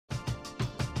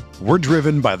We're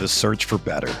driven by the search for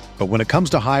better. But when it comes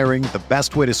to hiring, the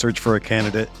best way to search for a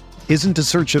candidate isn't to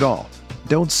search at all.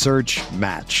 Don't search,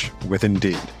 match with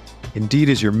Indeed. Indeed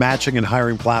is your matching and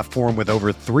hiring platform with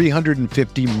over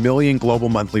 350 million global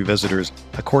monthly visitors,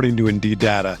 according to Indeed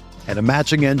data, and a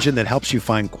matching engine that helps you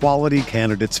find quality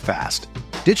candidates fast.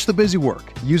 Ditch the busy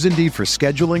work. Use Indeed for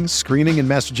scheduling, screening, and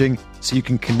messaging so you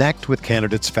can connect with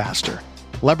candidates faster.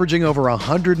 Leveraging over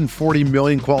 140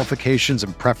 million qualifications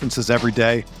and preferences every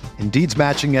day, Indeed's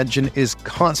matching engine is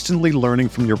constantly learning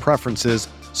from your preferences,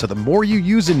 so the more you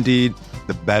use Indeed,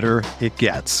 the better it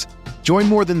gets. Join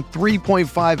more than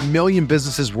 3.5 million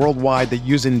businesses worldwide that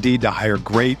use Indeed to hire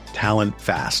great talent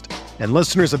fast. And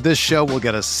listeners of this show will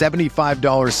get a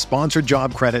 $75 sponsored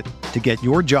job credit to get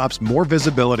your jobs more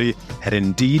visibility at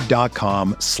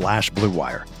Indeed.com/Blue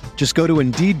Wire. Just go to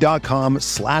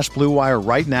Indeed.com/Blue Wire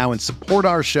right now and support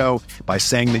our show by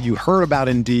saying that you heard about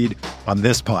Indeed on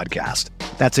this podcast.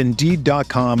 That's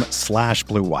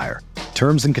Indeed.com/Blue Wire.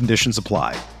 Terms and conditions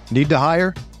apply. Need to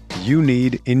hire? You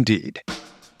need Indeed.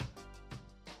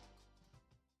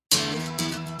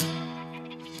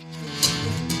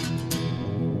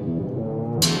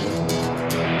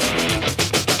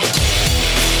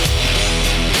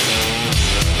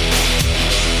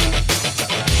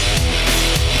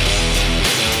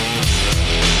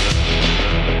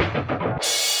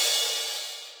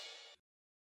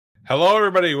 Hello,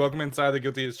 everybody. Welcome inside the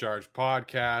Guilty as Charged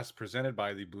podcast presented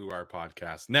by the Blue Wire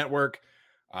Podcast Network.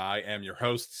 I am your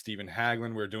host, Stephen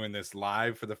Haglund. We're doing this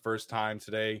live for the first time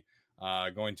today,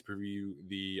 going to preview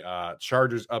the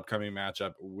Chargers' upcoming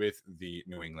matchup with the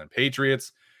New England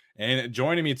Patriots. And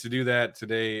joining me to do that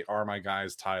today are my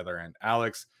guys, Tyler and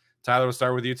Alex. Tyler, we'll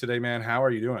start with you today, man. How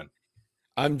are you doing?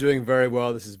 I'm doing very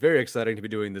well. This is very exciting to be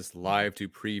doing this live to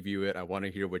preview it. I want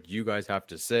to hear what you guys have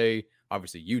to say.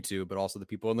 Obviously you two, but also the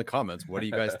people in the comments. What do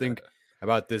you guys think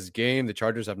about this game? The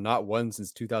Chargers have not won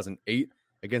since 2008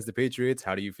 against the Patriots.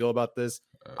 How do you feel about this?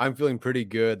 I'm feeling pretty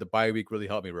good. The bye week really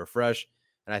helped me refresh,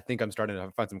 and I think I'm starting to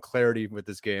find some clarity with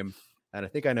this game, and I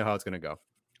think I know how it's going to go.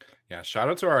 Yeah, shout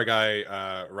out to our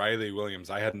guy, Riley Williams.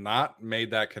 I had not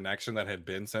made that connection that had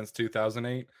been since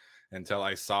 2008 until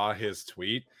I saw his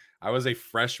tweet. I was a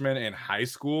freshman in high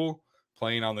school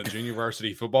playing on the junior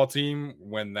varsity football team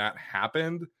when that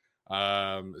happened.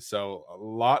 So a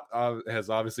lot has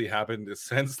obviously happened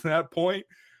since that point,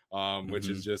 which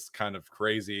is just kind of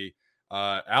crazy.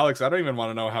 Alex, I don't even want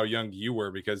to know how young you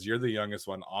were because you're the youngest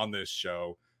one on this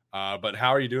show. But how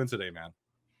are you doing today, man?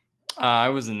 I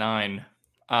was 9.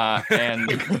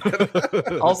 And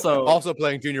also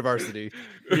playing junior varsity.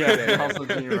 Yeah, also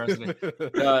junior varsity.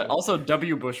 Also,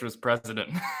 W. Bush was president.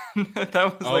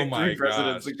 That was like 3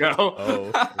 presidents ago.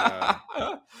 Oh,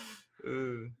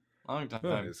 yeah. Long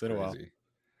time. It's been a while.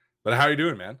 But how are you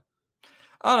doing, man?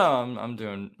 Oh no, I'm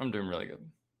doing really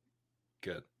good.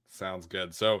 Good. Sounds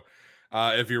good. So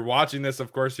if you're watching this,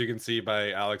 of course, you can see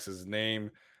by Alex's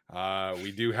name.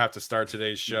 We do have to start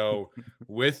today's show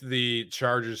with the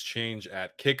Chargers change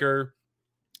at kicker.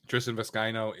 Tristan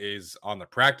Vizcaino is on the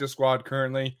practice squad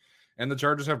currently, and the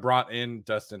Chargers have brought in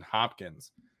Dustin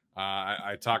Hopkins.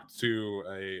 I talked to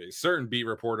a certain beat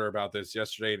reporter about this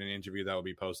yesterday in an interview that will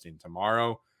be posting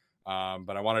tomorrow.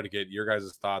 But I wanted to get your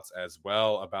guys' thoughts as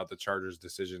well about the Chargers'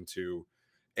 decision to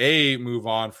A, move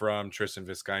on from Tristan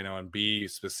Vizcaino, and B,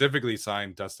 specifically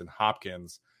sign Dustin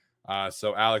Hopkins.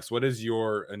 So, Alex, what is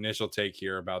your initial take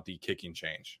here about the kicking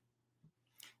change?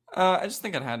 I just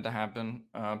think it had to happen,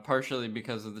 partially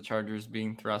because of the Chargers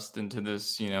being thrust into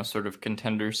this, sort of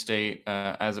contender state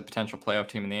as a potential playoff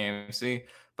team in the AFC,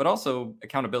 but also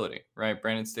accountability, right?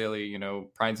 Brandon Staley,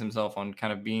 prides himself on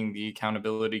kind of being the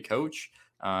accountability coach.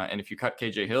 And if you cut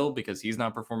KJ Hill because he's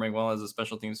not performing well as a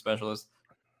special team specialist,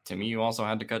 to me, you also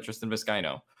had to cut Tristan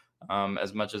Vizcaino.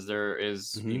 As much as there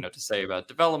is, to say about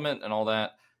development and all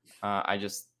that,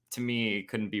 to me, it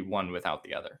couldn't be one without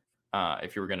the other.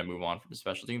 If you were going to move on from a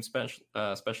special team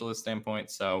specialist standpoint.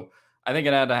 So I think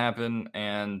it had to happen.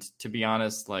 And to be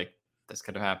honest, like this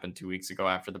could have happened 2 weeks ago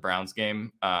after the Browns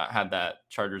game, had that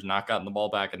Chargers not gotten the ball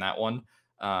back in that one.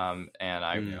 And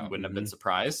I wouldn't have been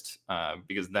surprised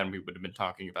because then we would have been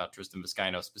talking about Tristan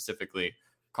Vizcaino specifically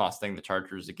costing the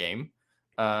Chargers a game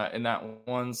in that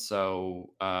one.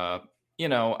 So,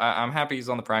 I'm happy he's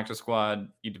on the practice squad.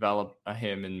 You develop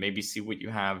him and maybe see what you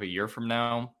have a year from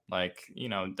now. Like,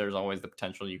 there's always the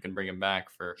potential you can bring him back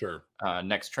for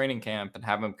next training camp and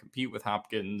have him compete with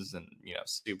Hopkins and,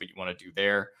 see what you want to do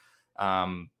there.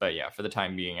 But yeah, for the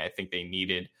time being, I think they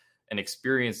needed an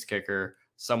experienced kicker,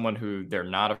 someone who they're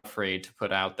not afraid to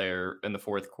put out there in the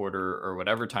fourth quarter or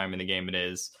whatever time in the game it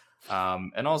is.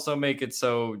 And also make it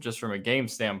so just from a game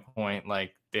standpoint,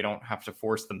 like they don't have to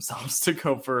force themselves to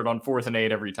go for it on 4th and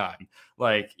 8 every time.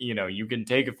 Like, you can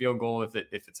take a field goal if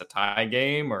it's a tie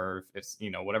game or if it's,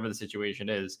 whatever the situation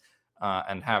is,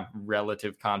 and have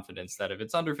relative confidence that if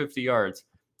it's under 50 yards,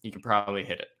 he could probably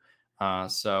hit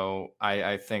it. So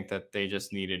I think that they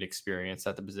just needed experience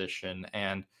at the position.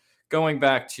 And going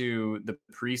back to the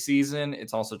preseason,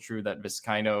 it's also true that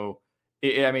Vizcaino,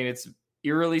 it's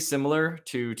eerily similar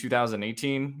to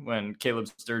 2018 when Caleb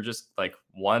Sturgis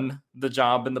won the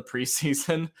job in the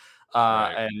preseason.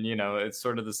 Right. And, it's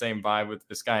sort of the same vibe with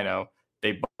Vizcaino.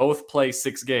 They both play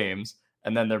 6 games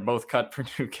and then they're both cut for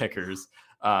new kickers.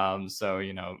 So,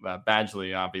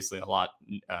 Badgley, obviously a lot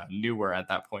newer at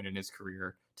that point in his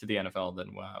career to the NFL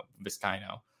than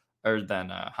Vizcaino, or than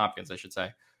Hopkins, I should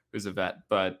say, who's a vet.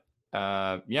 But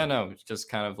it's just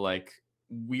kind of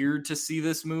weird to see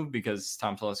this move because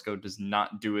Tom Telesco does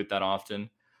not do it that often.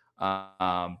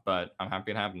 But I'm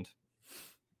happy it happened.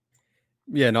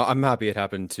 Yeah, no, I'm happy it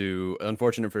happened too.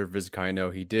 Unfortunate for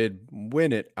Vizcaino, he did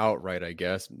win it outright, I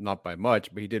guess, not by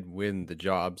much, but he did win the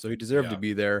job, so he deserved to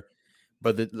be there.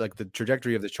 But the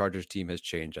trajectory of the Chargers team has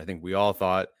changed. I think we all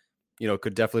thought,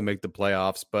 could definitely make the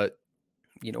playoffs, but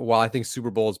while I think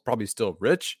Super Bowl is probably still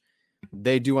rich,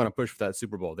 they do want to push for that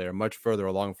Super Bowl. They are much further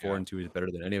along. 4-2 is better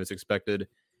than any of us expected.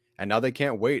 And now they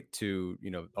can't wait to,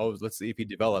 let's see if he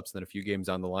develops. And then a few games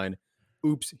down the line,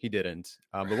 oops, he didn't.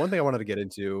 But one thing I wanted to get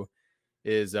into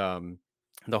is the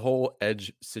whole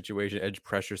edge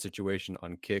pressure situation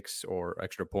on kicks or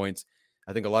extra points.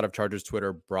 I think a lot of Chargers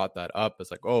Twitter brought that up.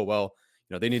 It's like, oh, well,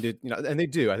 they need to, and they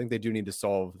do. I think they do need to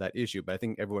solve that issue. But I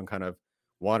think everyone kind of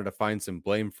wanted to find some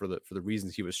blame for the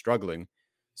reasons he was struggling.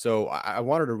 So I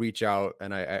wanted to reach out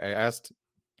and I asked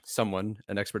someone,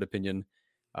 an expert opinion,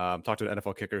 talked to an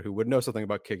NFL kicker who would know something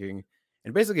about kicking.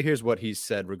 And basically, here's what he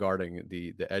said regarding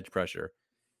the edge pressure.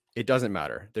 It doesn't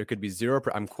matter. There could be zero.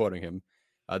 I'm quoting him.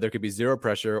 There could be zero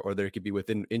pressure or there could be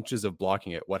within inches of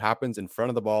blocking it. What happens in front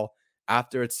of the ball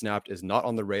after it's snapped is not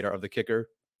on the radar of the kicker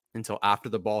until after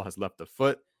the ball has left the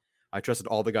foot. I trusted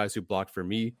all the guys who blocked for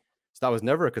me. So that was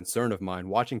never a concern of mine.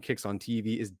 Watching kicks on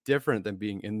TV is different than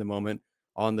being in the moment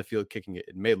on the field kicking it.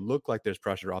 It may look like there's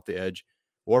pressure off the edge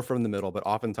or from the middle, but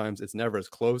oftentimes it's never as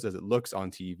close as it looks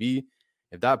on TV.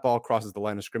 If that ball crosses the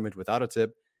line of scrimmage without a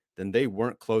tip, then they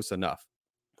weren't close enough.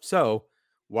 So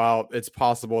while it's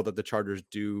possible that the Chargers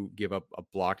do give up a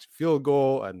blocked field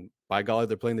goal, and by golly,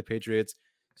 they're playing the Patriots,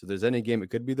 so there's any game, it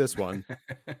could be this one,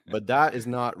 but that is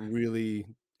not really,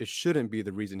 it shouldn't be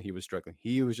the reason he was struggling.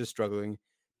 He was just struggling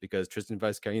because Tristan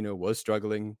Vizcaino was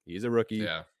struggling. He's a rookie.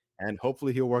 Yeah. And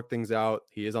hopefully he'll work things out.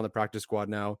 He is on the practice squad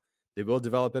now. They will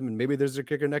develop him, and maybe there's their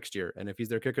kicker next year. And if he's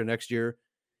their kicker next year,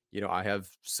 I have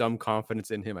some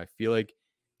confidence in him. I feel like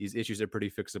these issues are pretty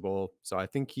fixable. So I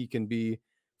think he can be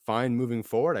fine moving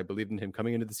forward. I believed in him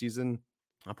coming into the season.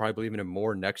 I'll probably believe in him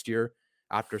more next year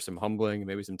after some humbling,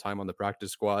 maybe some time on the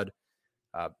practice squad.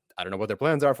 I don't know what their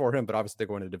plans are for him, but obviously they're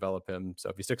going to develop him. So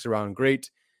if he sticks around, great.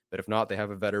 But if not, they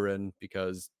have a veteran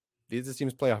because these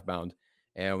teams playoff bound.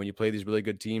 And when you play these really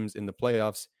good teams in the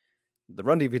playoffs, the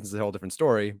run defense is a whole different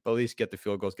story, but at least get the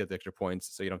field goals, get the extra points,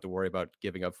 so you don't have to worry about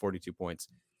giving up 42 points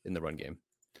in the run game.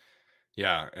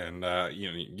 Yeah, and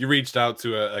you reached out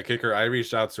to a kicker. I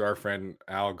reached out to our friend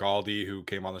Al Galdi, who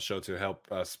came on the show to help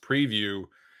us preview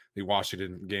the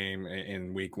Washington game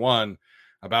in week 1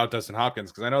 about Dustin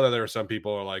Hopkins, because I know that there are some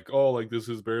people who are like, oh, this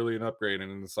is barely an upgrade.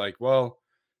 And it's like, well,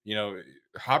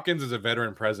 Hopkins is a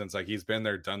veteran presence. He's been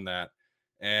there, done that.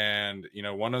 And,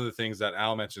 one of the things that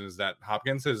Al mentioned is that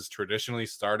Hopkins has traditionally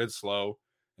started slow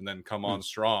and then come on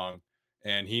strong.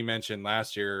 And he mentioned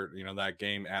last year, that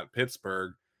game at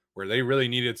Pittsburgh where they really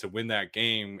needed to win that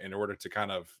game in order to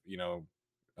kind of,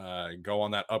 go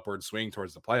on that upward swing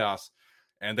towards the playoffs.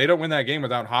 And they don't win that game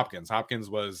without Hopkins. Hopkins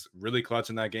was really clutch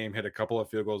in that game, hit a couple of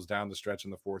field goals down the stretch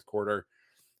in the fourth quarter.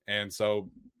 And so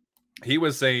he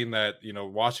was saying that,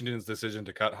 Washington's decision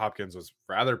to cut Hopkins was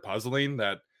rather puzzling,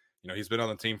 that he's been on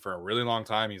the team for a really long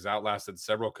time. He's outlasted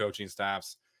several coaching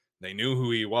staffs. They knew who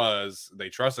he was. They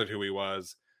trusted who he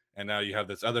was. And now you have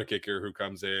this other kicker who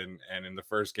comes in, and in the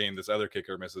first game, this other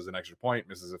kicker misses an extra point,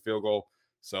 misses a field goal.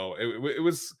 So it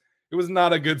was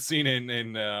not a good scene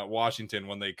in Washington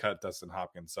when they cut Dustin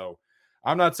Hopkins. So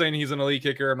I'm not saying he's an elite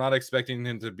kicker. I'm not expecting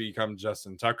him to become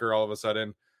Justin Tucker all of a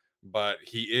sudden, but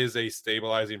he is a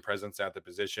stabilizing presence at the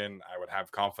position. I would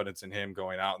have confidence in him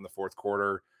going out in the fourth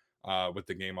quarter with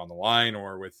the game on the line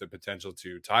or with the potential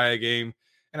to tie a game.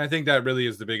 And I think that really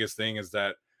is the biggest thing, is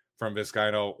that from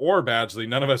Vizcaino or Badgley,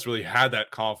 none of us really had that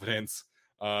confidence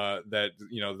that,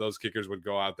 those kickers would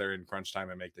go out there in crunch time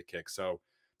and make the kick. So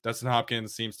Dustin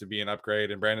Hopkins seems to be an upgrade,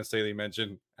 and Brandon Staley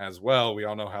mentioned as well. We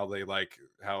all know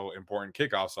how important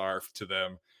kickoffs are to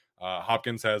them.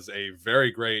 Hopkins has a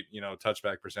very great,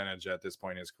 touchback percentage at this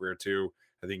point in his career too.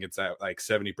 I think it's at like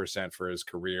 70% for his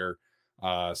career.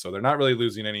 So they're not really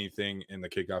losing anything in the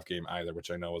kickoff game either, which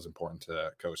I know was important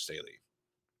to Coach Staley.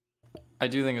 I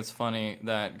do think it's funny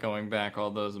that going back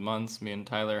all those months, me and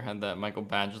Tyler had that Michael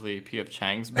Badgley, P.F.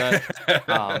 Chang's bet.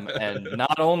 And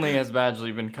not only has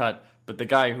Badgley been cut, but the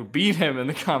guy who beat him in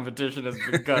the competition has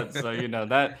been cut. So,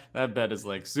 that bet is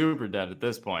like super dead at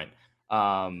this point.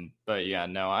 But yeah,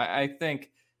 no, I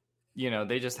think,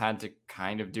 they just had to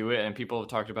kind of do it. And people have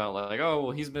talked about like, oh,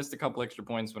 well, he's missed a couple extra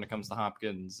points when it comes to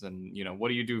Hopkins. And, what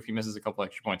do you do if he misses a couple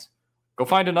extra points? Go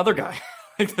find another guy.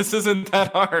 Like, this isn't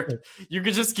that hard. You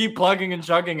could just keep plugging and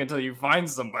chugging until you find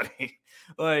somebody.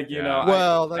 Like,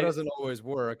 Well, that doesn't always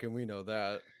work, and we know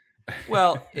that.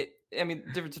 Well, the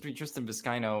difference between Tristan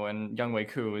Vizcaino and Younghoe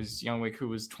Koo is Younghoe Koo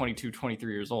was 22,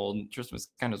 23 years old. And Tristan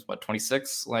Vizcaino is,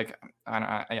 26? Like,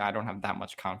 I don't have that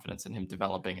much confidence in him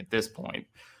developing at this point,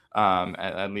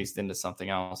 at least into something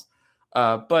else.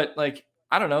 But, like,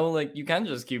 I don't know, like, you can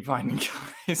just keep finding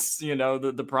guys.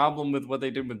 The problem with what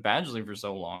they did with Badgley for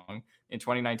so long in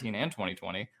 2019 and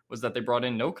 2020 was that they brought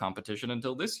in no competition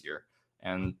until this year.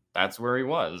 And that's where he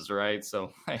was, right?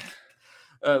 So,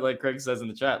 like Craig says in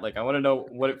the chat, like, I want to know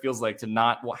what it feels like to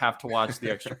not have to watch the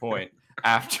extra point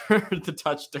after the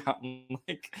touchdown.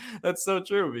 Like, that's so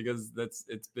true, because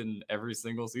it's been every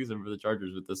single season for the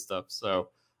Chargers with this stuff. So,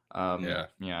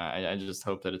 I just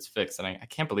hope that it's fixed. And I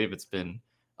can't believe it's been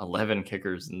 11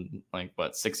 kickers in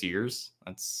 6 years.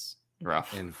 That's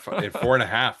rough. In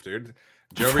 4.5, dude.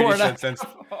 Joe Reedy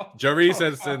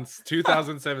said since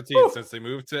 2017, since they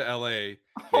moved to LA,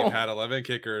 they've had 11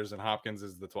 kickers, and Hopkins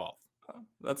is the 12th.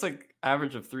 That's like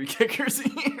average of 3 kickers a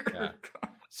year. Yeah.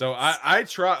 So I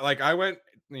try, like, I went,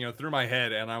 through my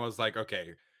head, and I was like,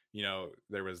 okay,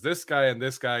 there was this guy and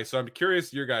this guy. So I'm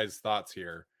curious your guys' thoughts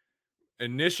here.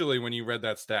 Initially, when you read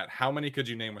that stat, how many could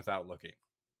you name without looking?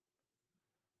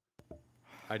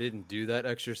 I didn't do that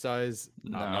exercise.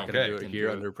 No, I'm not going to do it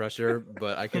here under pressure,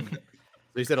 but I could.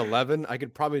 So you said 11. I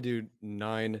could probably do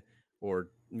 9, or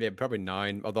probably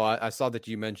 9. Although I saw that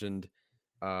you mentioned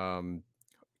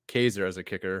Kaiser as a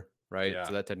kicker, right? Yeah.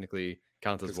 So that technically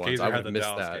counts as one. Kaiser so I would have have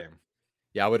missed that. Game.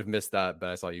 Yeah, I would have missed that, but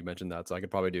I saw you mentioned that, so I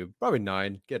could probably do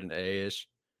 9, get an A-ish.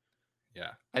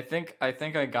 Yeah, I think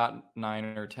I got 9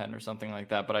 or 10 or something like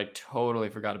that, but I totally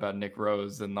forgot about Nick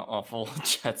Rose and the awful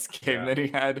Jets game that he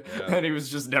had, and he was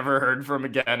just never heard from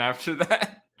again after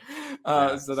that.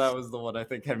 So that was the one I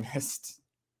think I missed.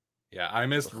 Yeah, I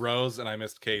missed Rose and I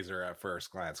missed Kaiser at first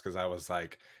glance because I was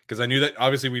like, because I knew that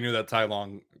obviously we knew that Ty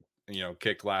Long,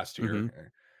 kicked last year,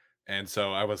 and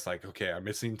so I was like, okay, I'm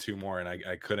missing 2 more, and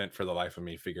I couldn't for the life of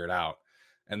me figure it out.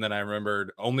 And then I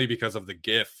remembered, only because of the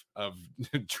GIF of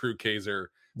Drew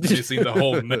Kaiser missing the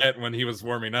whole net when he was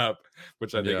warming up,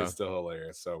 which I think is still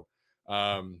hilarious. So,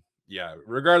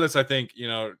 regardless, I think,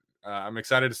 I'm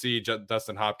excited to see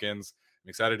Dustin Hopkins. I'm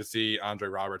excited to see Andre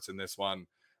Roberts in this one.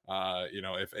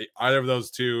 If either of those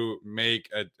two make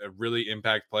a really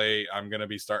impact play, I'm going to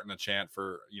be starting a chant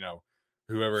for,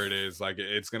 whoever it is. Like,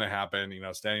 it's going to happen,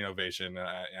 standing ovation. And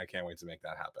I can't wait to make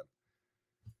that happen.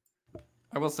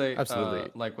 I will say, absolutely,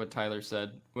 like what Tyler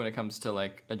said, when it comes to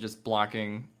just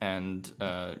blocking and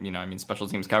special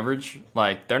teams coverage,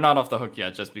 like, they're not off the hook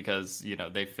yet just because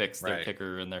they fixed their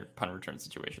kicker and their punt return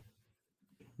situation.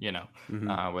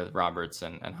 With Roberts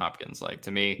and Hopkins, like,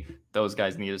 to me, those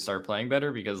guys need to start playing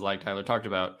better because, like Tyler talked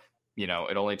about, it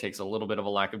only takes a little bit of a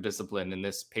lack of discipline in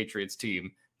this Patriots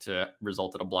team to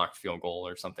result in a blocked field goal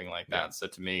or something like that. So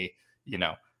to me,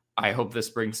 I hope this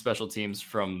brings special teams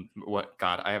from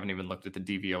I haven't even looked at the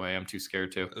DVOA. I'm too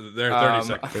scared to. They're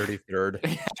 32nd. 33rd.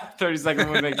 Yeah,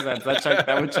 32nd would make sense.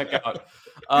 That would check out.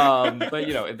 But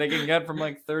if they can get from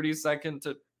 32nd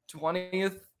to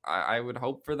 20th, I would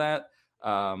hope for that.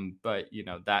 But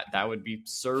that would be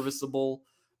serviceable.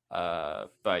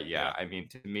 But yeah, I mean,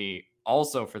 to me,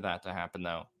 also for that to happen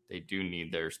though, they do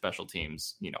need their special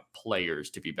teams, players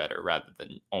to be better rather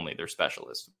than only their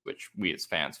specialists, which we as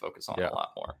fans focus on a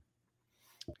lot more.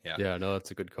 Yeah, no,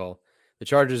 that's a good call. The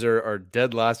Chargers are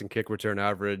dead last in kick return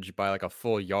average by a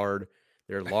full yard.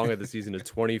 Their long of the season is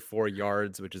 24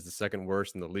 yards, which is the second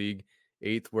worst in the league.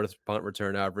 8th worst punt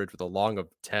return average with a long of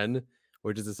 10,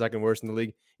 which is the second worst in the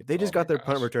league. If they just got their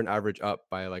punt return average up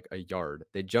by a yard,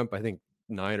 they jump, I think,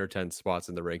 9 or 10 spots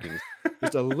in the rankings,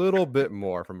 just a little bit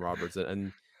more from Robertson,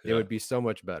 and it would be so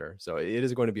much better. So it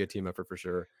is going to be a team effort for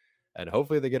sure, and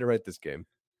hopefully they get it right this game.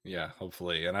 Yeah,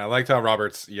 hopefully. And I liked how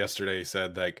Roberts yesterday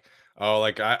said, oh,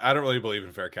 like I don't really believe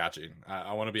in fair catching.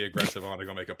 I want to be aggressive. I want to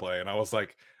go make a play. And I was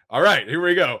like, all right, here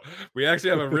we go. We actually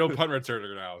have a real punt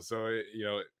returner now. So,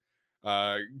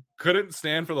 couldn't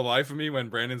stand for the life of me when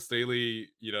Brandon Staley,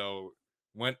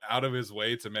 went out of his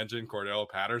way to mention Cordell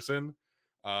Patterson.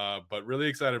 But really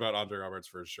excited about Andre Roberts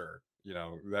for sure.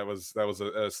 That was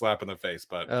a slap in the face.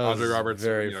 But Andre Roberts,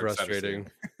 very frustrating.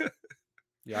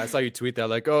 Yeah, I saw you tweet that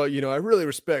like, oh, I really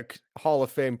respect Hall of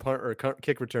Fame punt or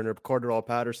kick returner Cordell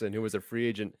Patterson, who was a free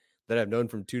agent that I've known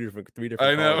from three different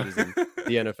colleges in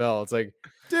the NFL. It's like,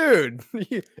 dude,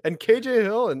 and KJ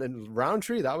Hill and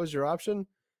Roundtree, that was your option.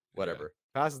 Whatever,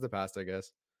 past is the past, I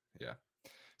guess. Yeah.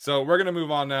 So we're gonna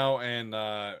move on now and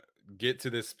get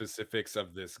to the specifics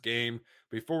of this game.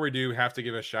 Before we do, have to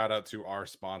give a shout out to our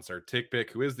sponsor, TickPick,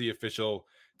 who is the official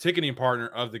ticketing partner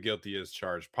of the Guilty as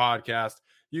Charged podcast.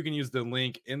 You can use the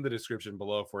link in the description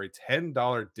below for a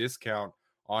 $10 discount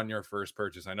on your first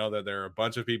purchase. I know that there are a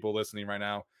bunch of people listening right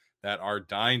now that are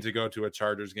dying to go to a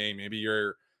Chargers game. Maybe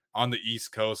you're on the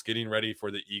East Coast getting ready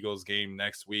for the Eagles game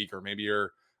next week, or maybe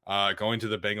you're going to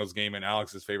the Bengals game in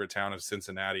Alex's favorite town of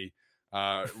Cincinnati.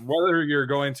 Whether you're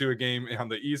going to a game on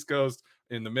the East Coast,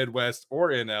 in the Midwest,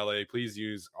 or in LA, please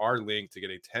use our link to get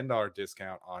a $10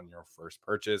 discount on your first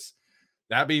purchase.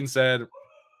 That being said,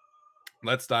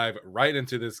 let's dive right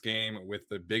into this game with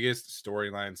the biggest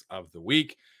storylines of the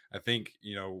week. I think,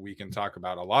 we can talk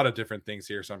about a lot of different things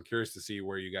here, so I'm curious to see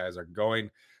where you guys are going.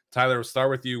 Tyler, we'll start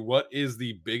with you. What is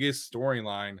the biggest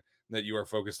storyline that you are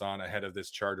focused on ahead of this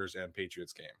Chargers and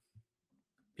Patriots game?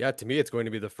 Yeah, to me, it's going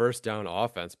to be the first down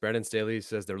offense. Brandon Staley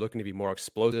says they're looking to be more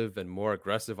explosive and more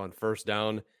aggressive on first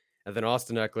down. And then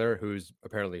Austin Eckler, who's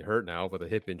apparently hurt now with a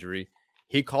hip injury,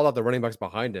 he called out the running backs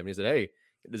behind him. He said, hey,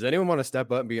 does anyone want to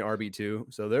step up and be an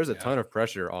RB2? So there's a ton of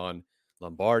pressure on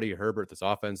Lombardi, Herbert, this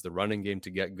offense, the running game to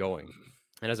get going.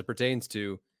 And as it pertains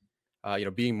to,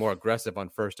 being more aggressive on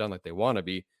first down like they want to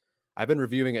be, I've been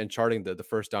reviewing and charting the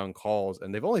first down calls,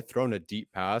 and they've only thrown a deep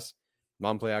pass,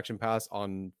 non-play action pass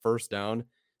on first down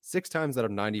 6 times out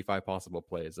of 95 possible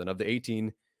plays. And of the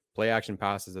 18 play action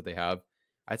passes that they have,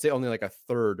 I'd say only like a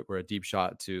third were a deep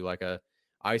shot to like a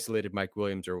isolated Mike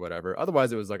Williams or whatever.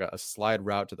 Otherwise, it was like a slide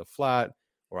route to the flat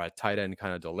or a tight end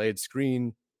kind of delayed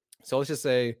screen. So let's just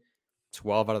say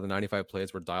 12 out of the 95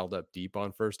 plays were dialed up deep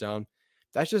on first down.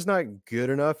 That's just not good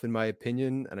enough, in my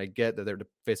opinion. And I get that they're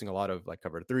facing a lot of like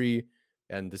cover 3.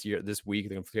 And this week,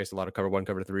 they're going to face a lot of cover 1,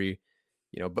 cover 3.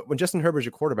 But when Justin Herbert's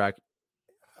your quarterback,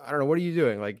 I don't know, what are you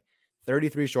doing? Like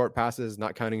 33 short passes,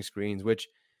 not counting screens, which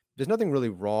there's nothing really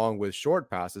wrong with short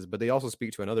passes, but they also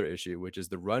speak to another issue, which is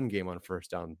the run game on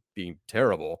first down being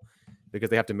terrible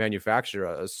because they have to manufacture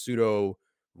a pseudo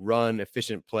run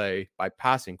efficient play by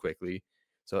passing quickly.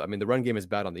 So, I mean, the run game is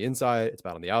bad on the inside. It's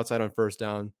bad on the outside on first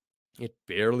down. It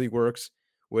barely works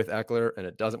with Eckler, and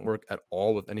it doesn't work at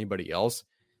all with anybody else.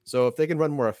 So if they can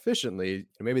run more efficiently,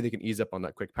 maybe they can ease up on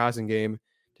that quick passing game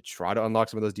to try to unlock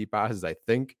some of those deep passes, I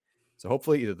think. So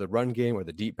hopefully either the run game or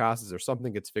the deep passes or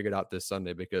something gets figured out this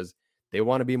Sunday because they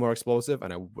want to be more explosive.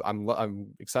 And I'm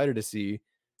excited to see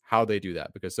how they do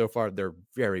that because so far they're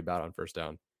very bad on first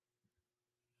down.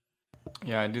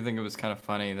 Yeah, I do think it was kind of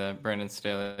funny that Brandon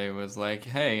Staley was like,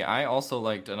 hey, I also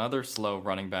liked another slow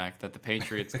running back that the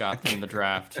Patriots got from the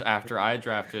draft after I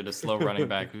drafted a slow running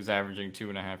back who's averaging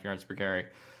 2.5 yards per carry.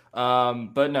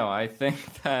 But no, I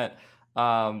think that,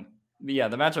 the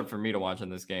matchup for me to watch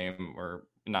in this game, or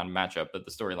not a matchup, but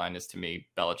the storyline is to me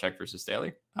Belichick versus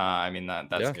Staley.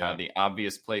 That's kind of the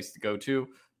obvious place to go to.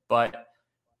 But,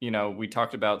 we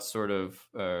talked about sort of,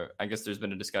 I guess there's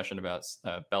been a discussion about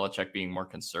Belichick being more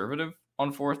conservative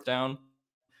on fourth down.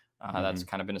 That's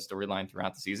kind of been a storyline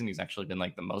throughout the season. He's actually been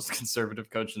like the most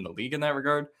conservative coach in the league in that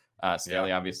regard.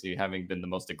 Staley obviously having been the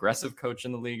most aggressive coach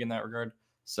in the league in that regard.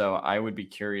 So I would be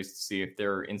curious to see if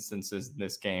there are instances in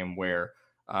this game where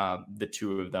the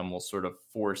two of them will sort of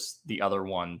force the other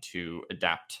one to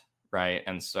adapt, right?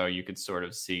 And so you could sort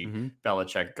of see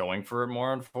Belichick going for it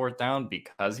more on fourth down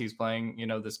because he's playing,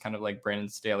 this kind of like Brandon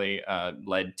Staley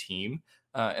led team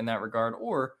in that regard.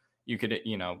 Or you could,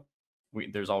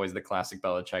 there's always the classic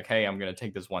Belichick, hey, I'm going to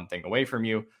take this one thing away from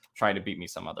you, try to beat me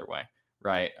some other way,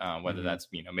 right? Whether that's,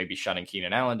 maybe shutting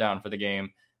Keenan Allen down for the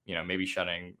game, maybe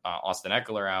shutting Austin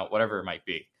Eckler out, whatever it might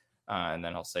be. And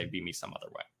then he'll say, beat me some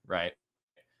other way, right?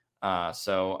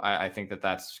 So I think that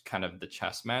that's kind of the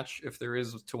chess match if there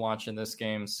is to watch in this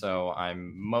game. So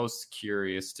I'm most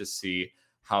curious to see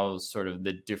how sort of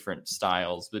the different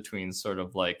styles between sort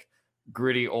of like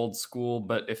gritty old school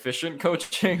but efficient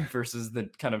coaching versus the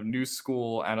kind of new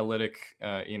school analytic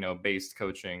based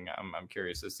coaching. I'm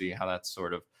curious to see how that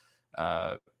sort of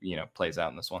plays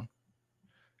out in this one.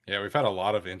 Yeah, we've had a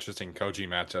lot of interesting coaching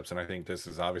matchups, and I think this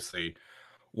is obviously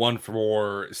one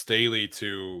for Staley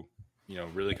to,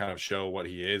 really kind of show what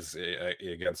he is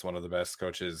against one of the best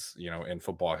coaches, in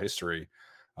football history,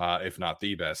 if not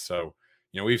the best. So,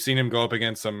 we've seen him go up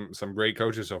against some great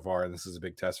coaches so far, and this is a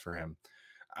big test for him.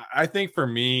 I think for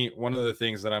me, one of the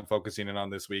things that I'm focusing in on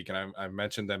this week, and I've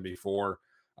mentioned them before,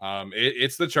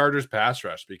 it's the Chargers pass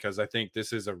rush, because I think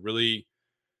this is a really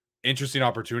interesting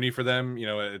opportunity for them.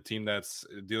 A team that's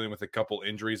dealing with a couple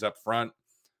injuries up front.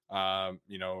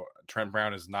 Trent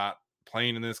Brown is not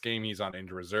playing in this game. He's on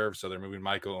injured reserve, so they're moving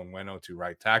Michael Onwenu to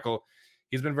right tackle.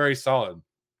 He's been very solid,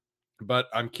 but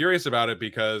I'm curious about it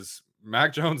because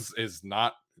Mac Jones is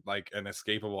not like an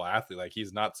escapable athlete. Like,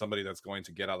 he's not somebody that's going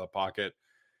to get out of the pocket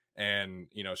and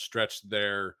stretch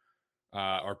their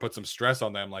or put some stress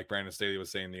on them like Brandon Staley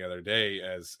was saying the other day,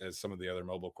 as some of the other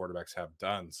mobile quarterbacks have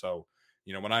done. So,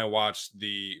 when I watched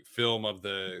the film of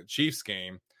the Chiefs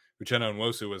game, Uchenna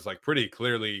Nwosu was like pretty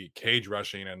clearly cage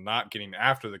rushing and not getting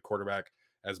after the quarterback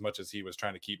as much as he was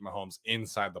trying to keep Mahomes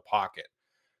inside the pocket.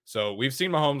 So we've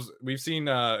seen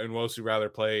Nwosu rather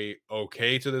play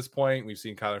okay to this point. We've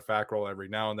seen Kyler Fackrell every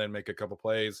now and then make a couple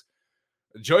plays.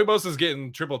 Joey Bosa's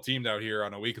getting triple teamed out here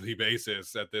on a weekly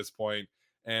basis at this point.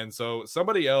 And so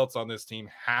somebody else on this team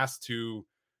has to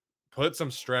put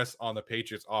some stress on the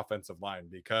Patriots offensive line,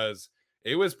 because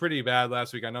it was pretty bad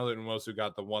last week. I know that Nwosu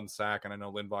got the 1 sack, and I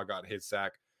know Linval got his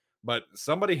sack, but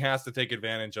somebody has to take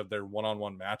advantage of their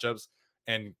one-on-one matchups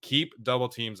and keep double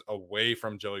teams away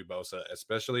from Joey Bosa,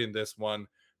 especially in this one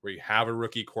where you have a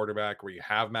rookie quarterback, where you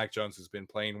have Mac Jones, who's been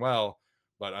playing well,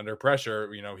 but under pressure,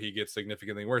 he gets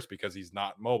significantly worse because he's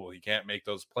not mobile. He can't make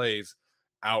those plays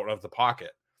out of the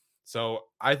pocket. So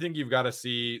I think you've got to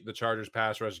see the Chargers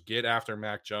pass rush get after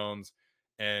Mac Jones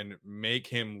and make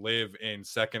him live in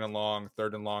 2nd and long,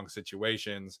 3rd and long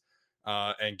situations,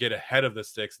 and get ahead of the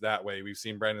sticks that way. We've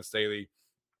seen Brandon Staley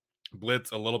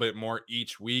blitz a little bit more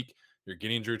each week. You're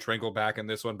getting Drew Tranquill back in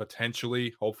this one,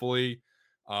 potentially, hopefully.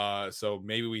 So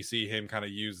maybe we see him kind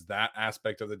of use that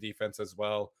aspect of the defense as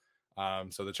well.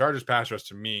 So the Chargers pass rush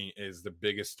to me is the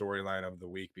biggest storyline of the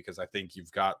week, because I think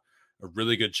you've got a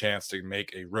really good chance to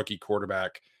make a rookie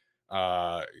quarterback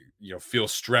feel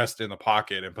stressed in the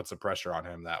pocket and put some pressure on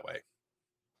him that way.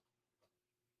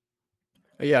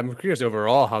 Yeah, I'm curious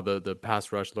overall how the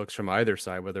pass rush looks from either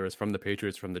side, whether it's from the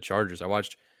Patriots, from the Chargers. I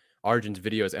watched Arjun's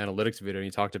videos, analytics video, and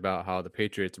he talked about how the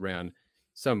Patriots ran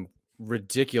some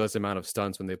ridiculous amount of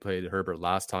stunts when they played Herbert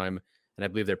last time. And I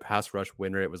believe their pass rush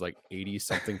win rate was like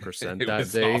 80-something%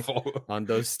 that day awful on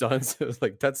those stunts. It was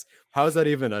like, how is that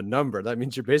even a number? That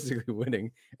means you're basically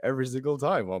winning every single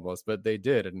time almost, but they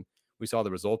did. And we saw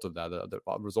the result of that. The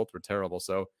results were terrible.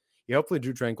 So yeah, hopefully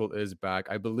Drew Tranquill is back.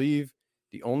 I believe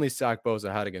the only sack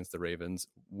Bosa had against the Ravens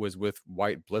was with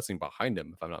White blitzing behind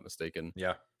him, if I'm not mistaken.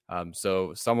 Yeah.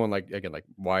 So someone like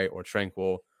White or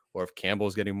Tranquill, or if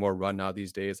Campbell's getting more run now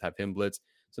these days, have him blitz,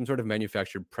 some sort of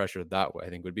manufactured pressure that way, I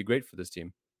think would be great for this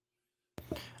team.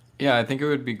 Yeah, I think it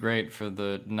would be great for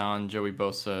the non-Joey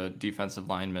Bosa defensive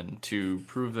linemen to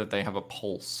prove that they have a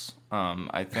pulse.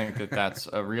 I think that's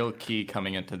a real key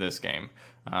coming into this game,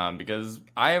 because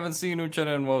I haven't seen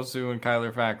Uchenna Nwosu and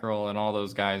Kyler Fackrell and all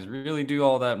those guys really do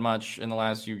all that much in the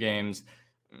last few games.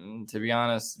 To be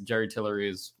honest, Jerry Tillery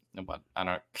is what I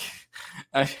don't.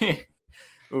 I mean,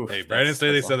 oof, hey, Brandon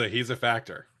Staley said that he's a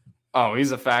factor. Oh,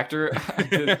 he's a factor.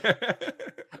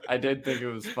 I did think it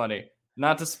was funny.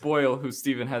 Not to spoil who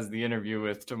Steven has the interview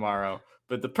with tomorrow,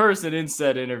 but the person in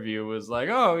said interview was like,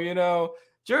 oh,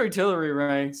 Jerry Tillery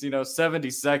ranks,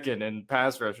 72nd in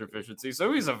pass rush efficiency,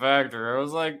 so he's a factor. I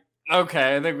was like,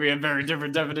 okay, I think we have very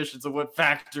different definitions of what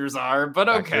factors are, but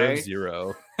okay. Factor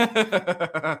 0.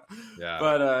 Yeah.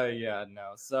 But,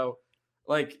 no. So,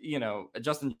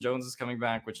 Justin Jones is coming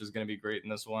back, which is going to be great in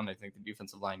this one. I think the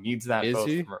defensive line needs that. Is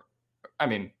he?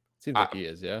 Seems like he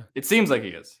is, yeah. It seems like he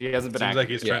is. He hasn't been activated. Seems like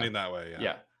he's trending that way,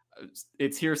 yeah.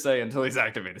 It's hearsay until he's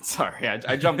activated. Sorry,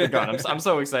 I jumped the gun. I'm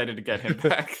so excited to get him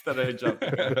back that I jumped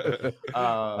the gun.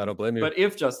 I don't blame you. But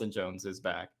if Justin Jones is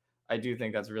back, I do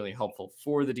think that's really helpful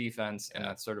for the defense, and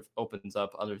that sort of opens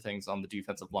up other things on the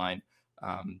defensive line,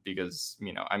 because,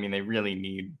 they really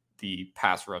need the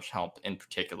pass rush help in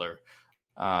particular.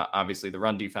 Obviously, the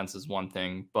run defense is one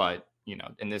thing, but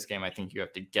in this game, I think you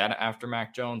have to get after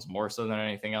Mac Jones more so than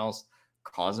anything else,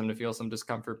 cause him to feel some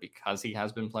discomfort because he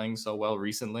has been playing so well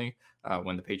recently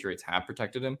when the Patriots have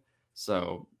protected him.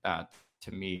 So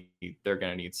to me, they're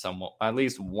going to need at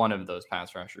least one of those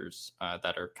pass rushers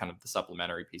that are kind of the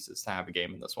supplementary pieces to have a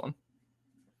game in this one.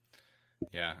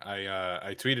 Yeah,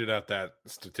 I tweeted out that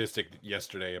statistic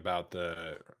yesterday about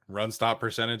the run stop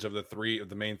percentage of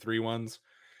the main three ones.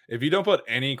 if you don't put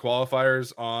any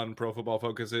qualifiers on Pro Football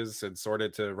Focus's and sort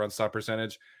it to run stop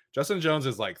percentage, Justin Jones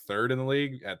is like third in the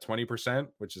league at 20%,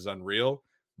 which is unreal.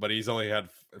 But he's only had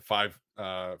five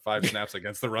snaps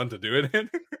against the run to do it in.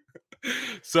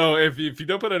 So if you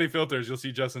don't put any filters, you'll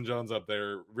see Justin Jones up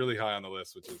there really high on the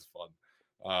list, which is fun.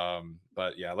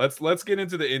 But yeah, let's get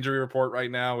into the injury report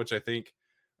right now, which I think,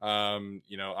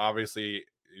 obviously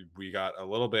we got a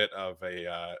little bit of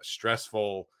a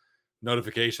stressful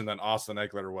notification that Austin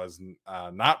Ekeler was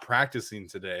not practicing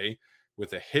today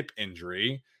with a hip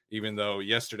injury, even though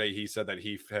yesterday he said that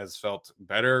he has felt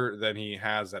better than he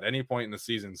has at any point in the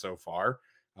season so far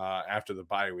after the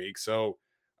bye week. So,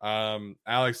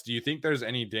 Alex, do you think there's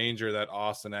any danger that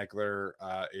Austin Ekeler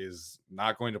is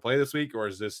not going to play this week, or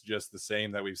is this just the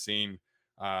same that we've seen,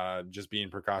 just being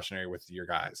precautionary with your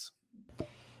guys?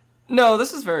 No,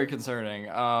 this is very concerning.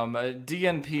 A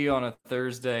DNP on a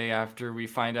Thursday after we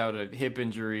find out a hip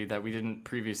injury that we didn't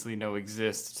previously know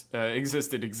exists.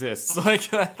 Like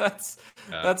that's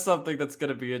something that's going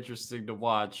to be interesting to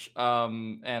watch.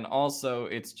 And also,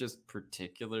 it's just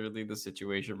particularly the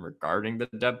situation regarding the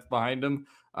depth behind him.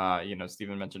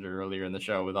 Steven mentioned it earlier in the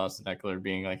show with Austin Ekeler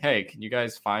being like, "Hey, can you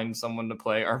guys find someone to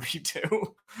play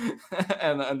RB2?"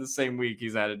 and the same week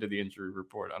he's added to the injury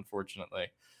report, unfortunately.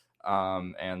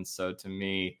 And so to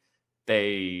me,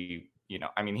 he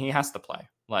has to play.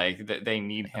 Like they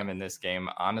need him in this game.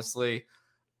 Honestly,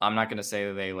 I'm not going to say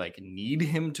that they like need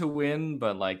him to win,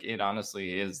 but like it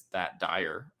honestly is that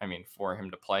dire. I mean, for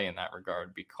him to play in that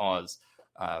regard, because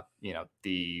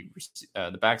the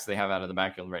backs they have out of the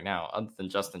backfield right now, other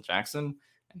than Justin Jackson,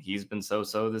 and he's been so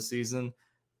this season,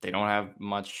 they don't have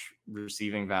much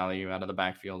receiving value out of the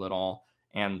backfield at all.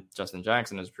 And Justin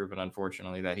Jackson has proven,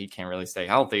 unfortunately, that he can't really stay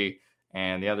healthy.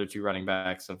 And the other two running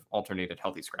backs have alternated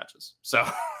healthy scratches. So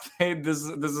this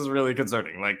is really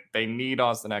concerning. Like they need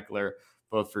Austin Ekeler,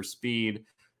 both for speed,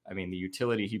 the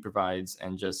utility he provides,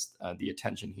 and just the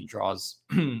attention he draws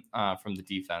from the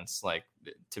defense. Like,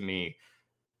 to me,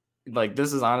 like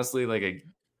this is honestly like a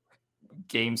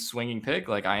game swinging pick.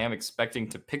 Like I am expecting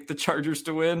to pick the Chargers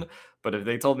to win, but if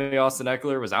they told me Austin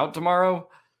Ekeler was out tomorrow,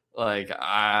 like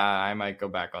I might go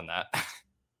back on that.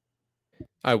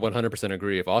 I 100%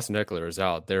 agree. If Austin Ekeler is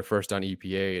out, their first down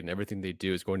EPA and everything they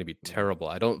do is going to be terrible.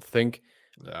 I don't think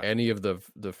any of the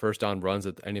first down runs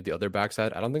that any of the other backs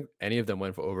had, I don't think any of them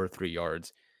went for over 3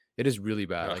 yards. It is really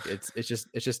bad. Like it's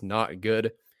just not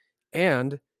good.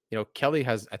 And Kelly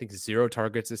has, I think, 0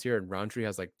 targets this year, and Roundtree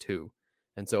has like 2.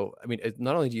 And so,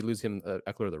 not only do you lose him,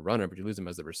 Ekeler the runner, but you lose him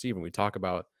as the receiver. We talk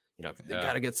about, they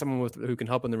got to get someone who can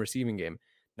help in the receiving game.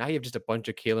 Now you have just a bunch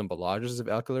of Kalen Ballages if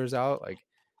Ekeler's out. Like,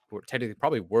 we're technically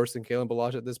probably worse than Kalen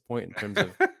Ballage at this point in terms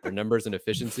of their numbers and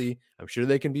efficiency. I'm sure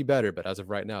they can be better, but as of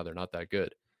right now, they're not that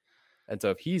good. And so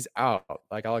if he's out,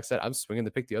 like Alex said, I'm swinging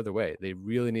the pick the other way. They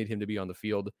really need him to be on the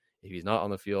field. If he's not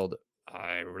on the field,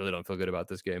 I really don't feel good about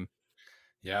this game.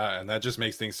 Yeah, and that just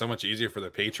makes things so much easier for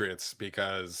the Patriots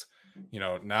because,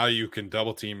 now you can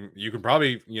double team. You can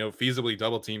probably, feasibly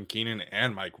double team Keenan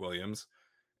and Mike Williams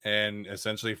and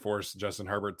essentially force Justin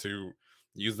Herbert to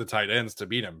use the tight ends to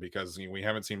beat him because we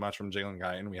haven't seen much from Jalen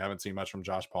Guyton. We haven't seen much from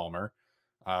Josh Palmer.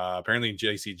 Apparently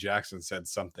JC Jackson said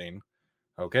something.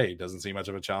 Okay. He doesn't see much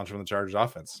of a challenge from the Chargers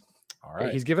offense. All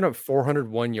right. He's given up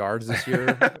 401 yards this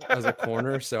year as a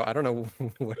corner. So I don't know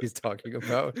what he's talking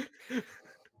about.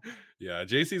 Yeah.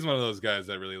 JC's one of those guys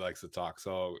that really likes to talk.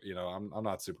 So, I'm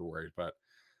not super worried, but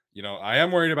I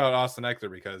am worried about Austin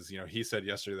Ekeler because, he said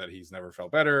yesterday that he's never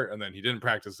felt better. And then he didn't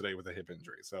practice today with a hip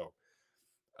injury. So,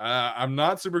 I'm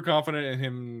not super confident in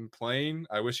him playing.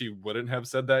 I wish he wouldn't have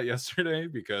said that yesterday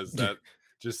because that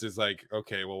just is like,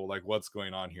 okay, well, like what's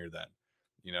going on here then?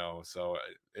 So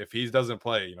if he doesn't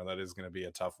play, that is going to be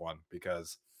a tough one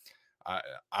because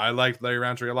I liked Larry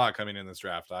Roundtree a lot coming in this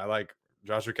draft. I like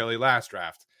Joshua Kelly last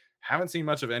draft. Haven't seen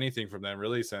much of anything from them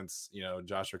really since,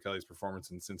 Joshua Kelly's performance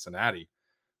in Cincinnati.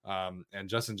 And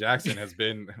Justin Jackson has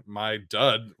been my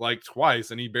dud like twice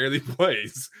and he barely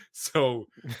plays. So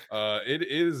it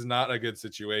is not a good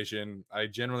situation. I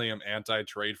generally am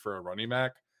anti-trade for a running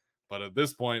back, but at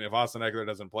this point, if Austin Ekeler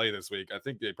doesn't play this week, I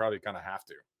think they probably kind of have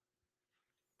to.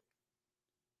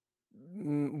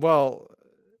 Well,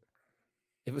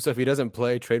 if he doesn't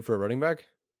play, trade for a running back?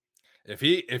 If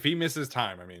he misses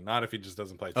time, not if he just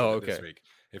doesn't play this week.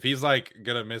 If he's like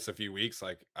gonna miss a few weeks,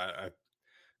 like I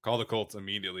call the Colts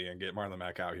immediately and get Marlon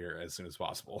Mack out here as soon as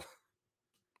possible.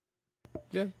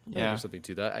 Yeah. There's something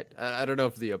to that. I don't know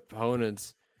if the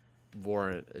opponents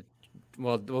warrant it.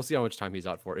 Well, we'll see how much time he's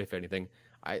out for, if anything.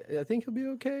 I think he'll be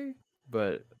okay,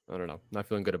 but I don't know. Not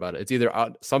feeling good about it. It's either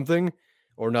out something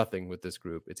or nothing with this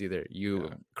group. It's either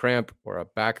you cramp or a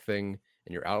back thing,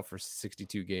 and you're out for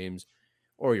 62 games,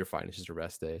 or you're fine. It's just a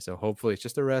rest day. So hopefully it's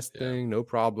just a rest thing, no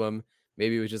problem.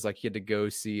 Maybe it was just like he had to go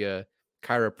see a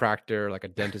chiropractor, like a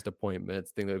dentist appointment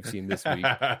thing that we've seen this week.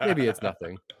 Maybe it's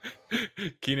nothing.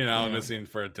 Keenan Allen missing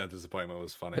for a dentist appointment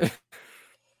was funny.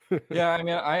 Yeah, I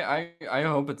mean, I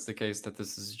hope it's the case that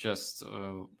this is just,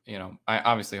 I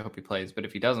obviously hope he plays, but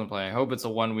if he doesn't play, I hope it's a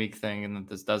 1 week thing and that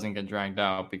this doesn't get dragged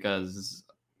out, because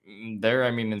they're,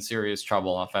 in serious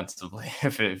trouble offensively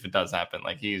if it does happen.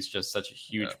 Like, he's just such a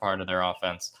huge part of their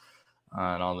offense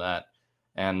and all that.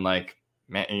 And like,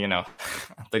 man, I'm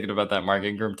thinking about that Mark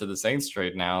Ingram to the Saints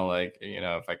trade now. Like,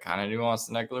 if I kind of knew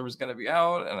Austin Eckler was going to be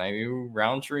out and I knew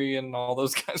Roundtree and all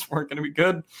those guys weren't going to be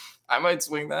good, I might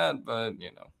swing that, but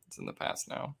it's in the past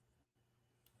now.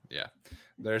 Yeah,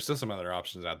 there's still some other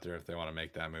options out there if they want to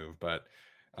make that move, but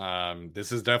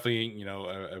this is definitely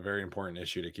a very important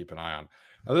issue to keep an eye on.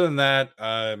 Other than that,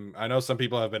 I know some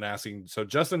people have been asking, so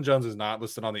Justin Jones is not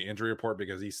listed on the injury report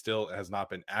because he still has not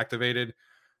been activated.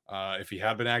 If he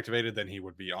had been activated, then he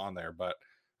would be on there, but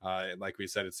like we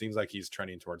said, it seems like he's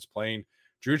trending towards playing.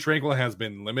 Drue Tranquill has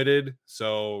been limited,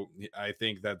 so I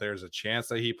think that there's a chance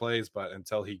that he plays, but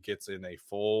until he gets in a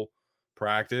full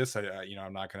practice,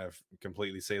 I'm not going to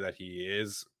completely say that he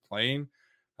is playing.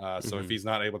 So if he's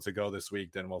not able to go this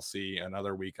week, then we'll see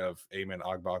another week of Amen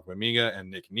Ogbongbemiga and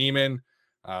Nick Niemann.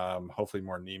 Hopefully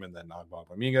more Niemann than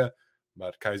Ogbongbemiga,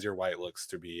 but Kaiser White looks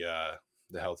to be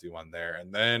the healthy one there.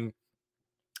 And then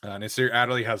Nasir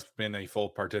Adderley has been a full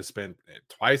participant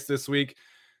twice this week,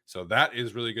 so that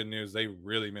is really good news. They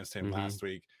really missed him last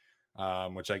week,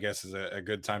 which I guess is a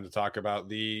good time to talk about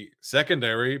the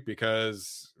secondary,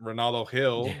 because Ronaldo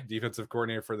Hill, defensive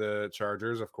coordinator for the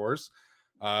Chargers, of course,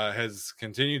 has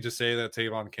continued to say that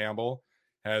Tavon Campbell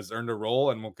has earned a role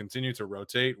and will continue to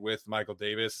rotate with Michael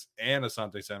Davis and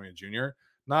Asante Samuel Jr.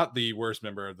 Not the worst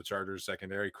member of the Chargers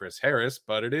secondary, Chris Harris,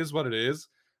 but it is what it is.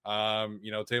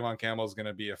 Tavon Campbell is going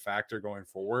to be a factor going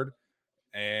forward,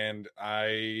 and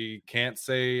I can't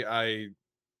say I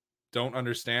don't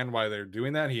understand why they're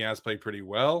doing that. He has played pretty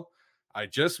well. I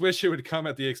just wish it would come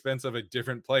at the expense of a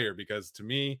different player, because to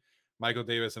me, Michael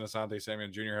Davis and Asante Samuel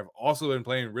Jr. have also been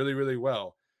playing really, really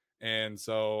well. And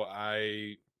so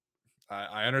I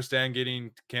understand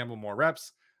getting Campbell more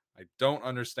reps. I don't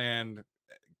understand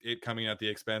it coming at the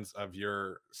expense of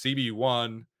your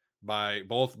CB1 by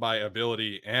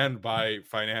ability and by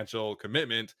financial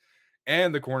commitment,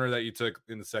 and the corner that you took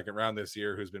in the second round this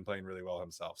year, who's been playing really well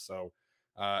himself. So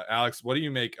Alex, what do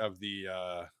you make of the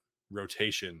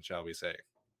rotation, shall we say?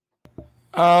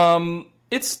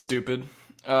 It's stupid.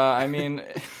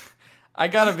 I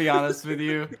gotta be honest with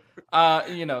you.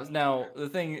 Now the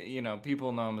thing,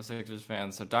 people know I'm a Sixers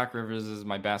fan, so Doc Rivers is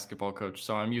my basketball coach,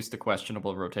 so I'm used to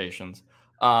questionable rotations.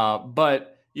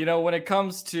 But when it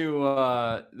comes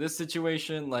to this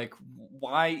situation, like,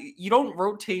 why you don't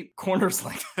rotate corners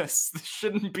like this? This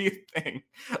shouldn't be a thing.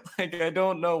 Like, I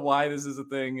don't know why this is a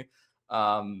thing.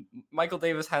 Michael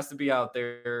Davis has to be out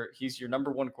there. He's your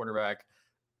number one quarterback.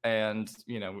 And,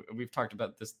 we've talked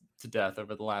about this to death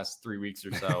over the last 3 weeks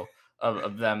or so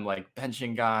of them like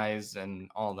benching guys and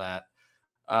all that.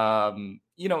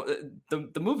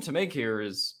 The move to make here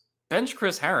is bench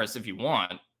Chris Harris if you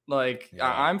want. Like,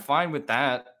 I'm fine with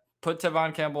that. Put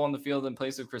Tavon Campbell on the field in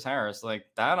place of Chris Harris. Like,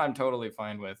 that I'm totally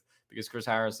fine with, because Chris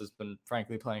Harris has been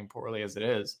frankly playing poorly as it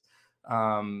is.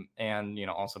 And,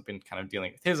 also been kind of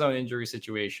dealing with his own injury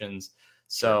situations.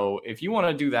 So if you want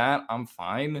to do that, I'm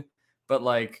fine. But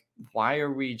like, why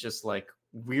are we just like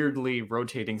weirdly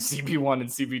rotating CB1 and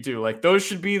CB2? Like, those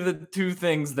should be the two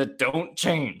things that don't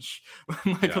change.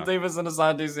 Michael Davis and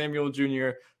Asante Samuel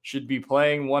Jr. should be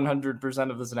playing 100%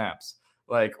 of the snaps,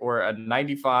 like, or a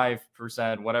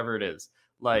 95%, whatever it is.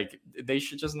 Like, they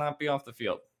should just not be off the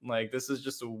field. Like, this is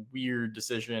just a weird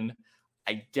decision.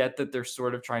 I get that they're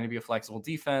sort of trying to be a flexible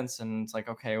defense, and it's like,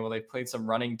 okay, well, they've played some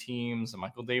running teams, and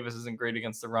Michael Davis isn't great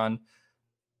against the run.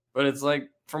 But it's like,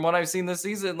 from what I've seen this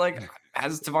season, like,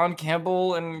 has Tavon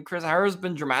Campbell and Chris Harris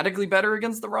been dramatically better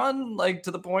against the run? Like,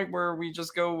 to the point where we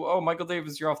just go, oh, Michael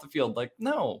Davis, you're off the field. Like,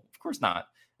 no, of course not.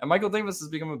 And Michael Davis has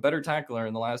become a better tackler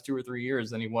in the last 2 or 3 years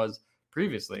than he was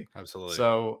previously. Absolutely.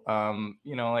 So,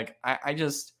 like,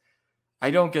 I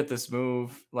don't get this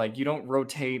move. Like, you don't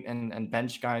rotate and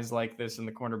bench guys like this in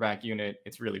the cornerback unit.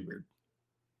 It's really weird.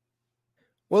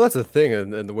 Well, that's the thing,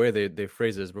 and the way they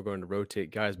phrase it is we're going to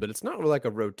rotate guys, but it's not really like a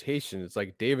rotation. It's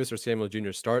like Davis or Samuel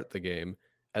Jr. start the game,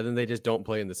 and then they just don't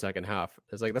play in the second half.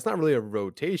 It's like, that's not really a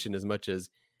rotation as much as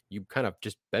you kind of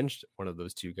just benched one of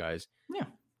those two guys. Yeah.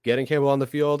 Getting Campbell on the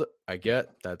field, I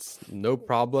get. That's no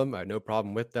problem. I have no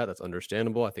problem with that. That's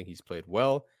understandable. I think he's played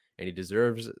well, and he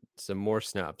deserves some more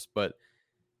snaps. But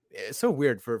it's so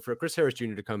weird for Chris Harris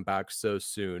Jr. to come back so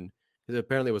soon. Because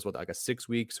apparently it was like a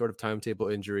 6-week sort of timetable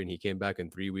injury, and he came back in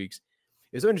 3 weeks.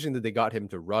 It's so interesting that they got him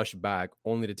to rush back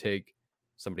only to take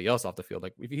somebody else off the field.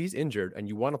 Like, if he's injured and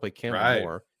you want to play Campbell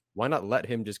more, why not let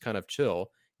him just kind of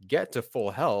chill, get to full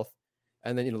health,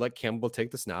 and then, let Campbell take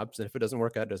the snaps. And if it doesn't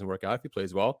work out, it doesn't work out. If he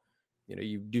plays well,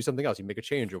 you do something else, you make a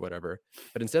change or whatever.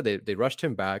 But instead they rushed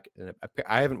him back. And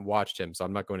I haven't watched him, so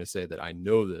I'm not going to say that I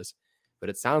know this, but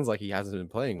it sounds like he hasn't been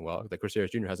playing well. That Chris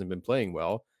Harris Jr. hasn't been playing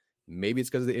well. Maybe it's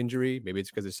because of the injury. Maybe it's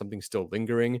because there's something still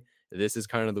lingering. This is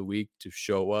kind of the week to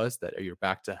show us that you're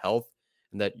back to health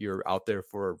and that you're out there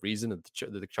for a reason. That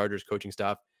the Chargers coaching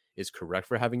staff is correct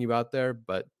for having you out there.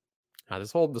 But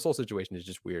this whole situation is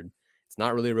just weird. It's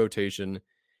not really a rotation.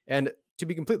 And to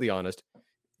be completely honest,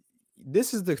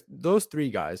 this is those 3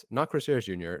 guys, not Chris Harris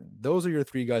Jr. Those are your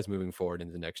 3 guys moving forward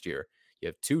into the next year. You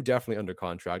have 2 definitely under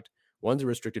contract. One's a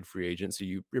restricted free agent, so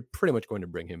you're pretty much going to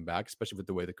bring him back, especially with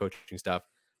the way the coaching staff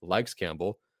likes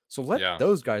Campbell. So let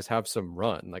those guys have some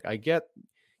run. Like, I get,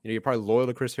 you're probably loyal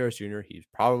to Chris Harris Jr. He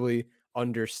probably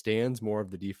understands more of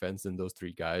the defense than those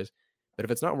 3 guys. But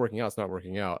if it's not working out, it's not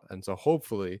working out. And so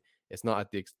hopefully it's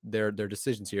not at their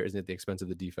decisions here isn't at the expense of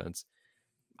the defense.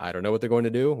 I don't know what they're going to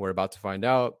do. We're about to find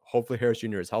out. Hopefully Harris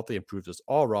Jr. is healthy and proves us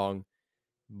all wrong.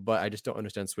 But I just don't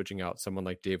understand switching out someone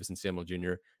like Davis and Samuel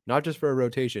Jr., not just for a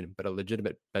rotation, but a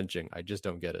legitimate benching. I just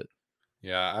don't get it.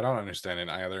 Yeah, I don't understand it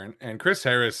either. And Chris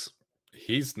Harris,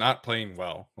 he's not playing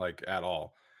well, like, at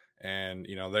all. And,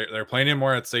 they're playing him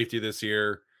more at safety this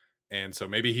year. And so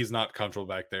maybe he's not comfortable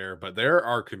back there. But there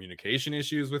are communication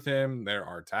issues with him. There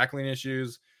are tackling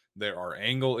issues. There are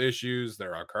angle issues.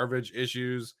 There are coverage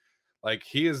issues. Like,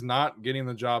 he is not getting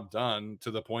the job done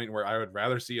to the point where I would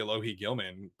rather see Alohi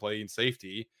Gilman playing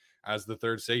safety as the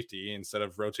third safety instead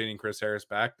of rotating Chris Harris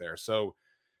back there. So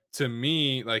to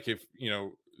me, like, if,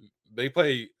 they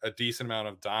play a decent amount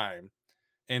of dime,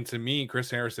 and to me, Chris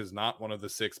Harris is not one of the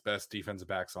 6 best defensive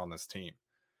backs on this team.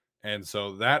 And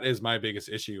so that is my biggest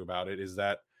issue about it, is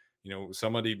that,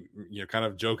 somebody, kind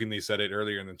of jokingly said it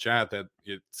earlier in the chat that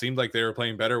it seemed like they were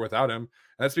playing better without him.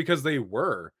 That's because they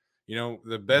were.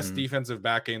 The best defensive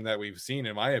back game that we've seen,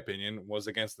 in my opinion, was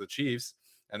against the Chiefs.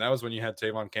 And that was when you had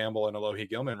Tavon Campbell and Alohi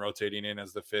Gilman rotating in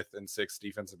as the 5th and 6th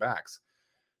defensive backs.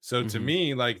 So to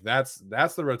me, like, that's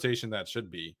the rotation that should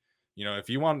be. If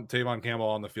you want Tavon Campbell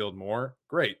on the field more,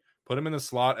 great. Put him in the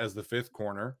slot as the 5th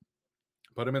corner.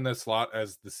 Put him in the slot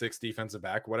as the 6th defensive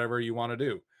back, whatever you want to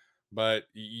do. But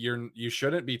you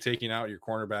shouldn't be taking out your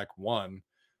cornerback 1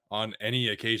 on any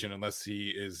occasion unless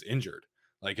he is injured.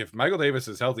 Like, if Michael Davis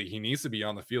is healthy, he needs to be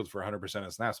on the field for 100%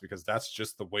 of snaps, because that's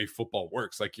just the way football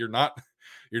works. Like, you're not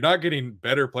getting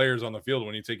better players on the field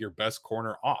when you take your best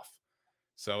corner off.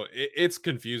 So it's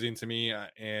confusing to me.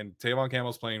 And Tavon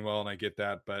Campbell's playing well, and I get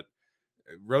that, but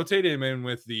rotate him in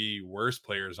with the worst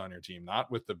players on your team,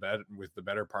 not with the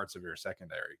better parts of your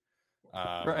secondary.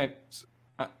 Right.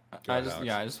 I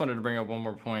just wanted to bring up one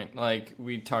more point. Like,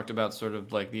 we talked about sort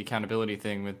of like the accountability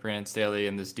thing with Brandon Staley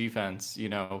and this defense,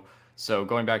 So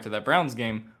going back to that Browns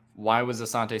game, why was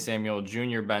Asante Samuel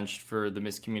Jr. benched for the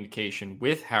miscommunication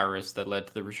with Harris that led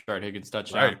to the Rashard Higgins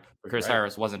touchdown? Right. But Chris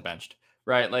Harris wasn't benched,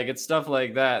 right? Like, it's stuff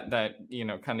like that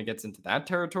kind of gets into that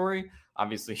territory.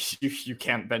 Obviously, you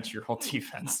can't bench your whole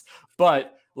defense,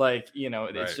 but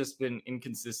it's just been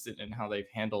inconsistent in how they've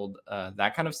handled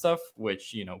that kind of stuff,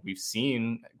 which, we've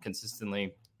seen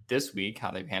consistently this week,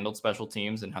 how they've handled special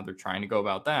teams and how they're trying to go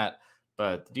about that.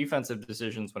 But the defensive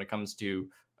decisions when it comes to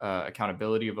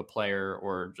accountability of a player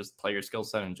or just player skill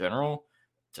set in general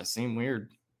just seem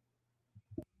weird.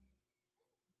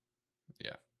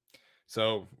 Yeah.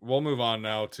 So we'll move on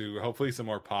now to hopefully some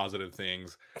more positive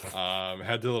things.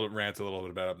 Had to rant a little bit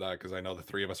about that because I know the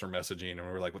 3 of us were messaging and we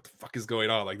were like, what the fuck is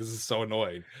going on? Like, this is so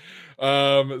annoying.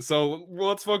 So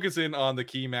let's focus in on the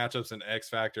key matchups and X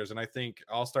factors. And I think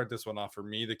I'll start this one off. For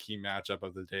me, the key matchup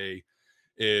of the day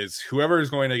is whoever is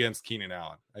going against Keenan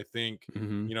Allen. I think,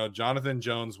 Jonathan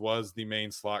Jones was the main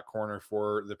slot corner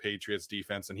for the Patriots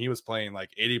defense, and he was playing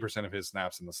like 80% of his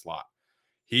snaps in the slot.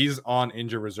 He's on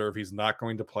injured reserve. He's not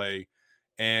going to play.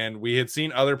 And we had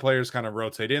seen other players kind of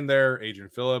rotate in there. Adrian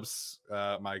Phillips,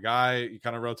 my guy, he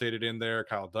kind of rotated in there.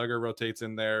 Kyle Duggar rotates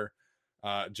in there.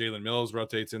 Jalen Mills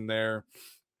rotates in there.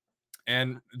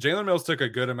 And Jalen Mills took a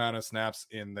good amount of snaps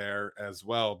in there as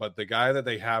well. But the guy that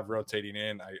they have rotating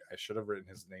in, I should have written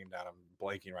his name down. I'm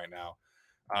blanking right now.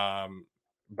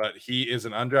 But he is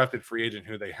an undrafted free agent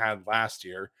who they had last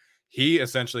year. He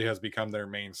essentially has become their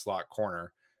main slot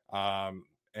corner.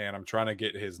 And I'm trying to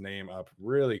get his name up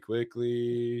really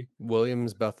quickly.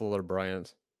 Williams, Bethel, or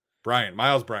Bryant?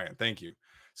 Miles Bryant. Thank you.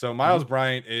 So Miles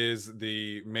Bryant is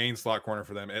the main slot corner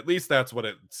for them. At least that's what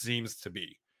it seems to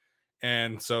be.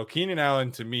 And so Keenan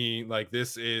Allen, to me, like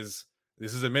this is a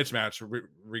mismatch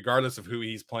regardless of who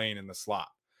he's playing in the slot.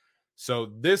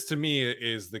 So this to me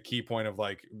is the key point of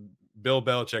like Bill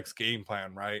Belichick's game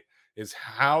plan, right? Is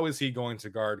how is he going to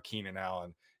guard Keenan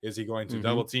Allen? Is he going to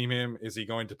double team him? Is he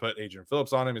going to put Adrian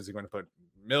Phillips on him? Is he going to put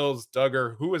Mills,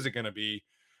 Duggar? Who is it going to be?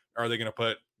 Are they going to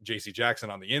put JC Jackson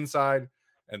on the inside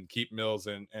and keep Mills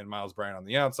and Miles Bryant on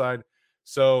the outside?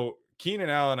 So Keenan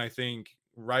Allen, I think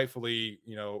rightfully,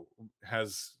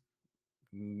 has,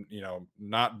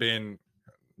 not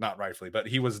rightfully, but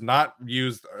he was not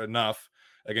used enough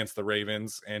against the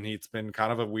Ravens, and it's been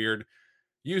kind of a weird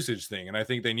usage thing. And I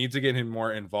think they need to get him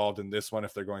more involved in this one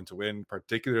if they're going to win,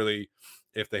 particularly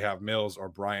if they have Mills or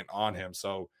Bryant on him.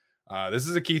 So this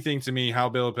is a key thing to me. How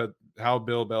Bill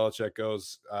Belichick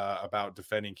goes about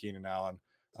defending Keenan Allen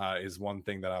is one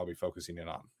thing that I'll be focusing in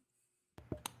on.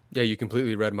 Yeah, you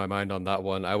completely read my mind on that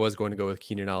one. I was going to go with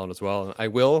Keenan Allen as well, and I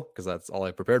will because that's all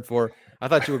I prepared for. I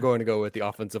thought you were going to go with the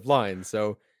offensive line.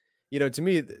 So, to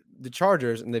me, the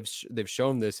Chargers, and they've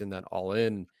shown this in that All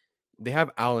In, they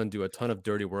have Allen do a ton of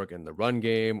dirty work in the run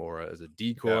game or as a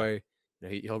decoy. Yeah.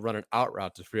 He'll run an out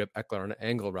route to free up Eckler on an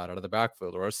angle route out of the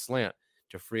backfield, or a slant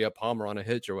to free up Palmer on a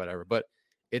hitch or whatever. But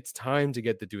it's time to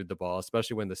get the dude the ball,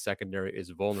 especially when the secondary is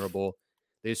vulnerable.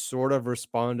 They sort of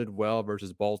responded well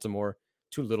versus Baltimore.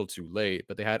 Too little, too late.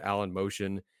 But they had Allen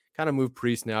motion, kind of moved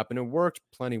pre-snap, and it worked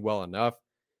plenty well enough.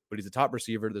 But he's a top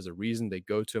receiver. There's a reason they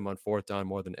go to him on fourth down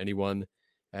more than anyone.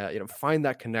 Find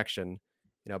that connection.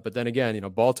 But then again,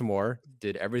 Baltimore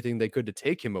did everything they could to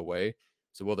take him away.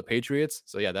 So will the Patriots?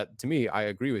 So yeah, that to me, I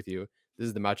agree with you. This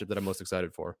is the matchup that I'm most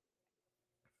excited for.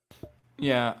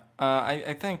 Yeah,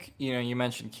 I think, you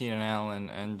mentioned Keenan Allen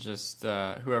and just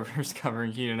whoever's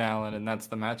covering Keenan Allen, and that's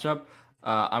the matchup.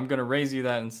 I'm going to raise you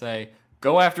that and say,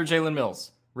 go after Jalen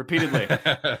Mills repeatedly.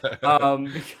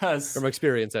 Because from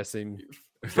experience, I seem.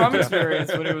 From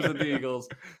experience when he was at the Eagles.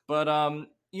 But,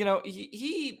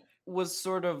 he was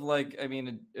sort of like,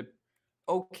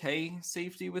 okay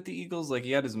safety with the Eagles. Like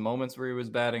he had his moments where he was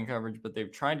bad in coverage, but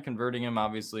they've tried converting him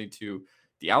obviously to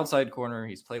the outside corner.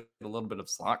 He's played a little bit of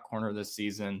slot corner this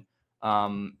season.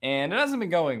 And it hasn't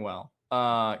been going well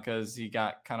because he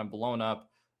got kind of blown up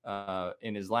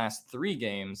in his last 3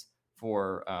 games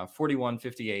for 41,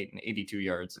 58, and 82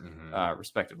 yards,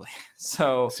 respectively.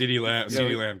 So CeeDee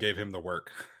Lamb gave him the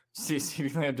work.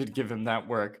 CeeDee Lamb did give him that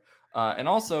work. And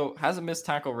also has a missed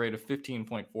tackle rate of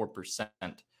 15.4%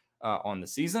 on the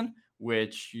season,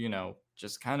 which,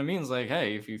 just kind of means like,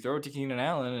 hey, if you throw it to Keenan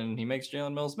Allen and he makes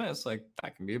Jalen Mills miss, like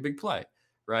that can be a big play,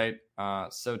 right?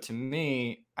 So to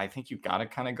me, I think you've got to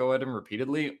kind of go at him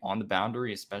repeatedly on the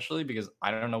boundary, especially because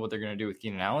I don't know what they're going to do with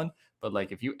Keenan Allen. But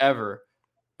like if you ever,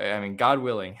 God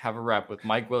willing, have a rep with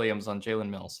Mike Williams on Jalen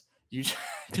Mills, you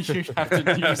just have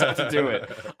to do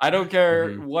it. I don't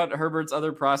care what Herbert's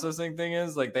other processing thing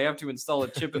is. Like they have to install a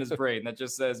chip in his brain that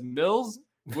just says Mills,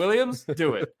 Williams,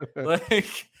 do it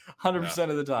like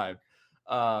 100% of the time.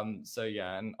 So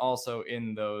yeah, and also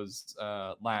in those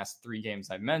last 3 games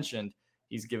I mentioned,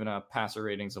 he's given up passer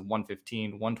ratings of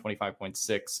 115,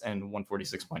 125.6, and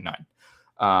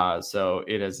 146.9. So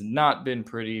it has not been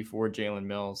pretty for Jalen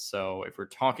Mills. So if we're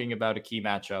talking about a key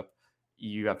matchup,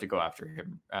 you have to go after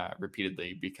him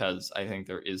repeatedly because I think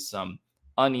there is some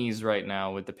unease right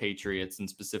now with the Patriots and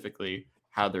specifically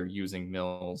how they're using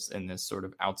Mills in this sort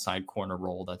of outside corner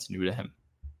role that's new to him.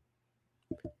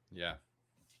 Yeah.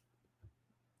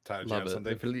 Tyler, love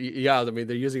it. Yeah,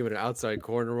 they're using him in an outside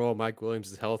corner role. Mike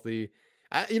Williams is healthy.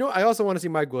 I also want to see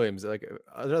Mike Williams, like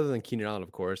other than Keenan Allen,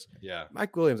 of course. Yeah.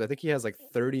 Mike Williams, I think he has like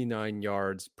 39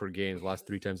 yards per game the last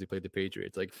 3 times he played the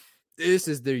Patriots. Like this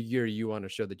is the year you want to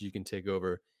show that you can take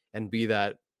over and be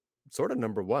that sort of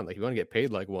number one. Like you want to get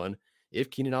paid like one. If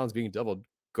Keenan Allen's being doubled,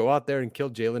 go out there and kill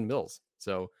Jalen Mills.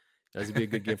 So that would be a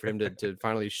good game for him to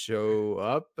finally show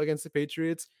up against the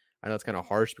Patriots. I know it's kind of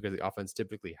harsh because the offense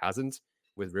typically hasn't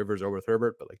with Rivers or with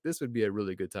Herbert, but like this would be a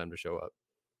really good time to show up.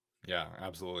 Yeah,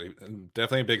 absolutely.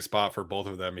 Definitely a big spot for both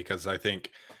of them because I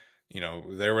think,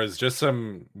 there was just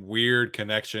some weird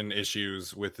connection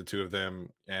issues with the two of them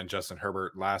and Justin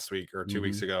Herbert last week or 2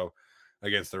 weeks ago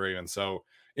against the Ravens. So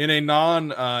in a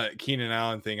non-Keenan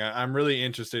Allen thing, I'm really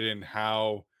interested in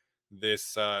how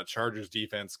this Chargers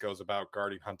defense goes about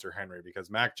guarding Hunter Henry because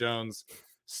Mac Jones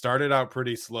started out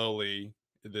pretty slowly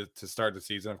to start the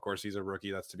season. Of course, he's a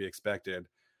rookie. That's to be expected.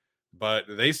 But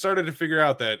they started to figure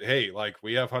out that, hey, like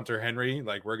we have Hunter Henry,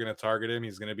 like we're going to target him.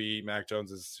 He's going to be Mac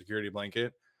Jones's security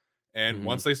blanket. And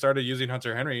once they started using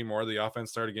Hunter Henry more, the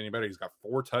offense started getting better. He's got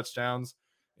 4 touchdowns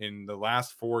in the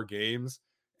last 4 games.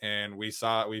 And we've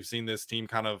seen this team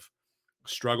kind of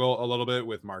struggle a little bit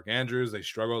with Mark Andrews. They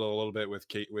struggled a little bit with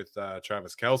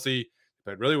Travis Kelce.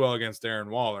 Played really well against Darren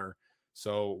Waller.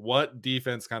 So what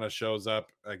defense kind of shows up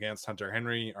against Hunter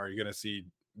Henry? Are you going to see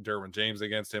Derwin James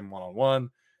against him one-on-one?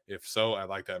 If so, I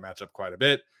like that matchup quite a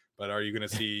bit. But are you going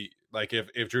to see, like,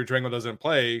 if Drew Tranquill doesn't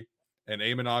play and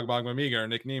Eamon Ogbongbemiga or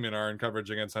Nick Niemann are in coverage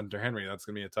against Hunter Henry, that's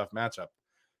going to be a tough matchup.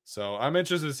 So I'm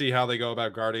interested to see how they go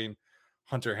about guarding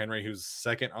Hunter Henry, who's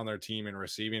second on their team in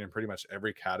receiving in pretty much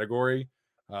every category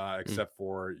except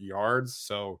for yards.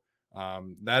 So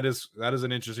that is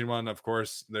an interesting one. Of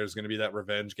course, there's going to be that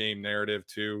revenge game narrative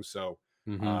too. So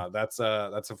that's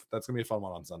going to be a fun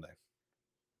one on Sunday.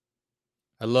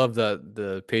 I love that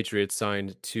the Patriots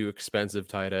signed 2 expensive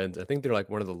tight ends. I think they're like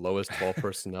one of the lowest 12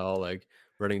 personnel like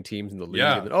running teams in the league.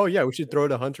 Yeah. And then, we should throw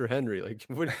to Hunter Henry. Like,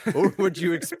 what would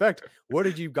you expect? What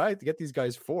did you guys get these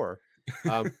guys for?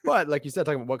 But like you said,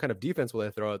 talking about what kind of defense will they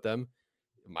throw at them?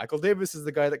 Michael Davis is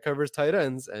the guy that covers tight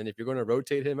ends, and if you're going to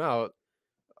rotate him out,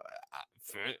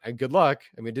 good luck.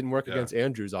 I mean, it didn't work against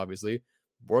Andrews, obviously.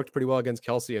 Worked pretty well against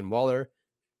Kelce and Waller.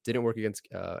 Didn't work against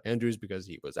Andrews because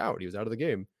he was out. He was out of the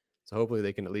game. So hopefully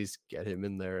they can at least get him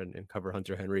in there and cover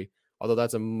Hunter Henry, although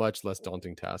that's a much less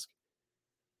daunting task.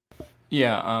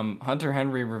 Yeah, Hunter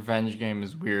Henry revenge game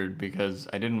is weird because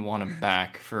I didn't want him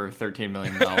back for $13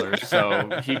 million,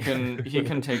 so he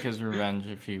can take his revenge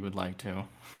if he would like to.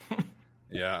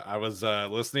 Yeah, I was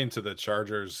listening to the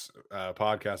Chargers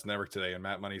podcast network today, and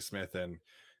Matt Money Smith and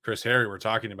Chris Harry were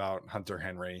talking about Hunter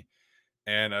Henry.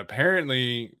 And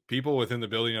apparently people within the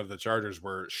building of the Chargers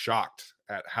were shocked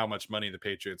at how much money the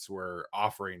Patriots were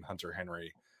offering Hunter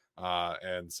Henry.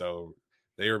 And so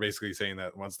they were basically saying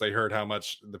that once they heard how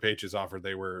much the Patriots offered,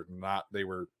 they were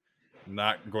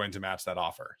not going to match that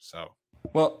offer. So,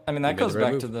 well, I mean, that goes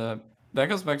back to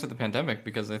the pandemic,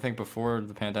 because I think before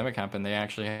the pandemic happened, they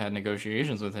actually had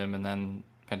negotiations with him, and then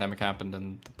pandemic happened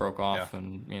and broke off,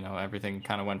 and everything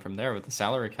kind of went from there with the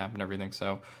salary cap and everything.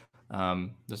 So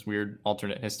this weird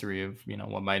alternate history of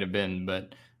what might have been,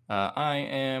 but I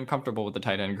am comfortable with the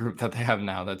tight end group that they have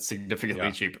now. That's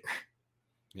significantly cheaper.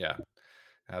 Yeah,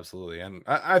 absolutely. And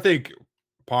I think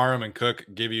Parham and Cook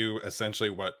give you essentially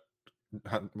what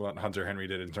Hunter Henry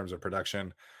did in terms of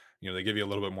production. They give you a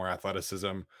little bit more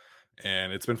athleticism,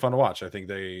 and it's been fun to watch. I think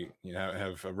they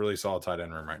have a really solid tight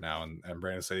end room right now, and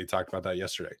Brandon said he talked about that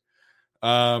yesterday.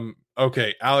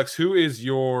 Okay, Alex, who is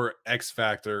your X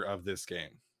factor of this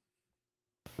game?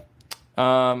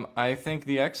 I think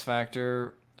the X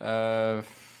factor, I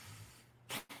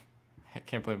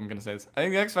can't believe I'm going to say this. I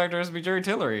think the X factor has to be Jerry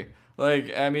Tillery.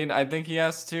 I think he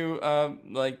has to,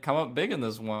 come up big in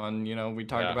this one. We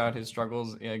talked about his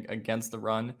struggles against the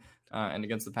run, and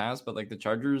against the pass, but the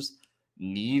Chargers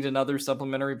need another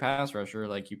supplementary pass rusher.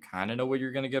 You kind of know what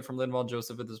you're going to get from Linval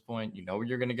Joseph at this point. You know what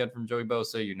you're going to get from Joey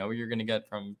Bosa. You know what you're going to get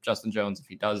from Justin Jones if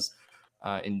he does,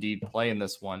 indeed play in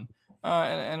this one.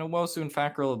 And Nwosu and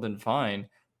Fackrell have been fine,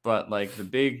 but the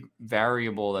big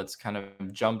variable that's kind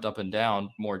of jumped up and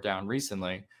down, more down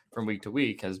recently from week to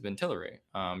week, has been Tillery.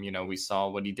 We saw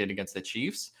what he did against the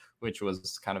Chiefs, which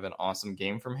was kind of an awesome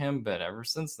game from him, but ever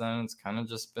since then, it's kind of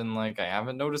just been I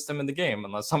haven't noticed him in the game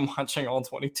unless I'm watching all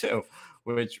 22,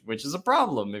 which is a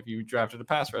problem if you drafted a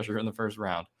pass rusher in the first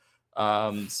round.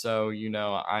 So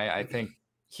I think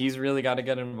he's really got to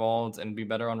get involved and be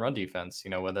better on run defense.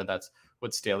 Whether that's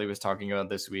what Staley was talking about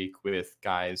this week with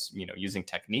guys, using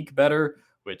technique better,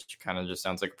 which kind of just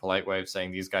sounds like a polite way of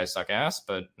saying these guys suck ass,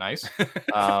 but nice.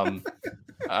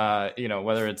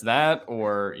 Whether it's that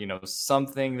or,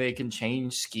 something they can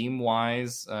change scheme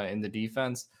wise in the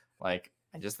defense. I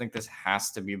just think this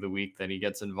has to be the week that he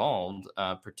gets involved,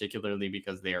 particularly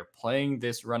because they are playing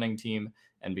this running team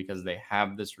and because they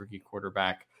have this rookie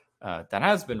quarterback that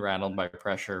has been rattled by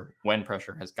pressure when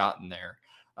pressure has gotten there.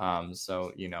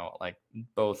 So,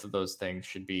 both of those things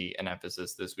should be an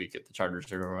emphasis this week if the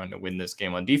Chargers are going to win this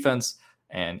game on defense.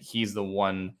 And he's the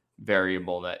one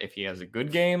variable that if he has a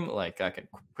good game, that can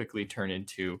quickly turn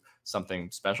into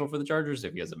something special for the Chargers.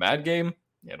 If he has a bad game,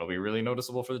 it'll be really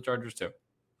noticeable for the Chargers too.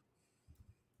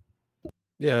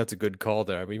 Yeah, that's a good call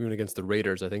there. I mean, even against the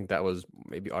Raiders, I think that was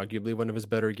maybe arguably one of his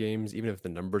better games. Even if the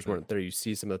numbers weren't there, you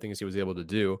see some of the things he was able to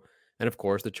do. And of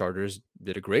course, the Chargers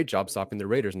did a great job stopping the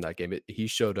Raiders in that game. He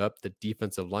showed up, the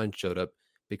defensive line showed up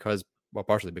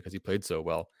partially because he played so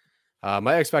well.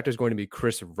 My X factor is going to be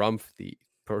Chris Rumph, the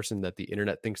person that the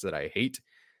internet thinks that I hate,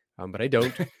 but I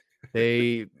don't.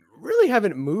 They really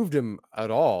haven't moved him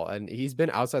at all. And he's been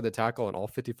outside the tackle on all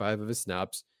 55 of his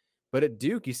snaps. But at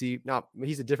Duke, you see, now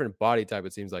he's a different body type,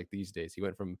 it seems like these days. He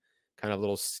went from kind of a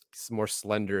little more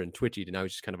slender and twitchy to now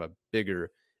he's just kind of a bigger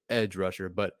edge rusher.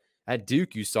 But At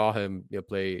Duke, you saw him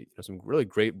play some really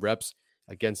great reps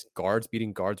against guards,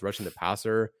 beating guards, rushing the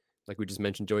passer. Like we just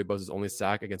mentioned, Joey Bosa's only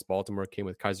sack against Baltimore came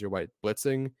with Kaiser White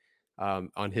blitzing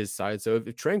on his side. So if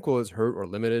Tranquill is hurt or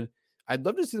limited, I'd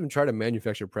love to see them try to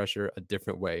manufacture pressure a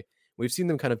different way. We've seen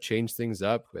them kind of change things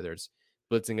up, whether it's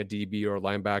blitzing a DB or a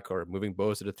linebacker or moving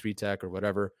Bosa to 3-tech or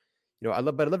whatever. I'd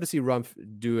love to see Rumph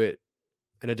do it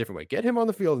in a different way. Get him on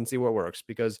the field and see what works,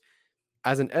 because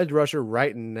as an edge rusher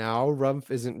right now, Rumph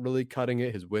isn't really cutting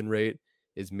it. His win rate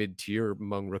is mid-tier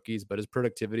among rookies, but his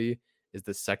productivity is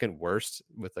the second worst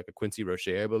with like a Quincy Roche,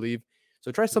 I believe.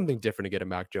 So try something different to get a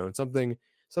Mac Jones, something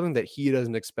that he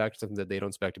doesn't expect, something that they don't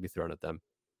expect to be thrown at them.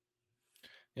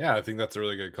 Yeah, I think that's a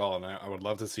really good call, and I would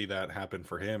love to see that happen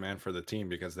for him and for the team,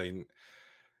 because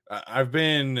I've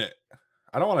been,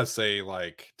 I don't want to say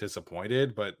like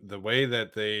disappointed, but the way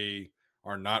that they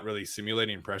are not really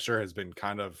simulating pressure has been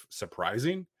kind of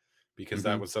surprising, because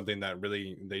that was something that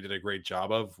really they did a great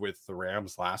job of with the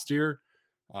Rams last year.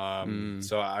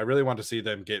 So I really want to see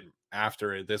them get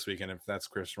after it this weekend. If that's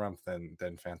Chris Rumph,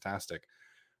 then fantastic.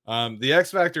 The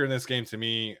X factor in this game to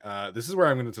me, this is where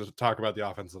I'm going to talk about the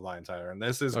offensive line, Tyler, and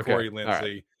this is Corey Linsley.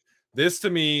 Right. This to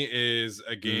me is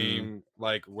a game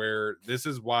like where this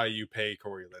is why you pay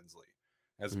Corey Linsley,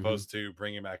 as opposed to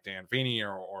bringing back Dan Feeney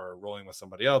or rolling with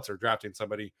somebody else or drafting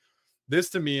somebody. This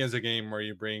to me is a game where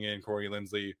you bring in Corey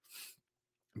Linsley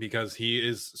because he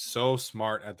is so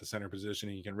smart at the center position.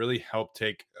 He can really help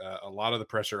take a lot of the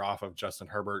pressure off of Justin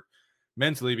Herbert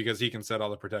mentally, because he can set all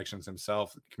the protections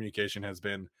himself. Communication has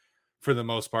been, for the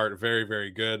most part, very,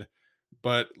 very good.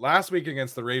 But last week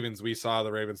against the Ravens, we saw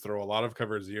the Ravens throw a lot of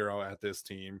cover zero at this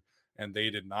team, and they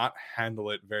did not handle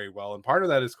it very well. And part of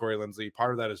that is Corey Linsley.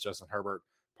 Part of that is Justin Herbert.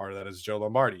 Part of that is Joe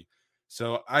Lombardi.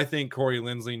 So I think Corey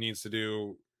Linsley needs to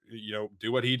do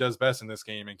what he does best in this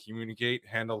game and communicate,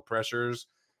 handle pressures,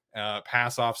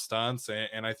 pass off stunts.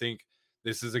 And I think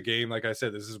this is a game, like I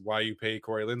said, this is why you pay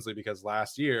Corey Linsley, because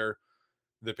last year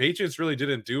the Patriots really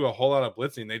didn't do a whole lot of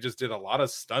blitzing. They just did a lot of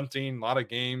stunting, a lot of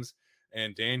games,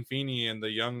 and Dan Feeney and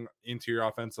the young interior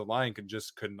offensive line could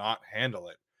not handle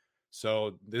it.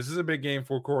 So this is a big game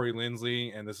for Corey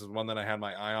Linsley, and this is one that I had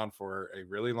my eye on for a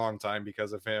really long time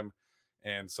because of him.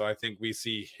 And so I think we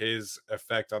see his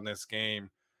effect on this game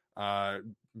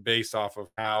based off of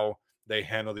how they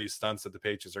handle these stunts that the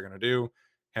Patriots are going to do,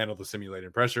 handle the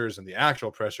simulated pressures and the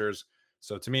actual pressures.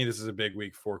 So to me, this is a big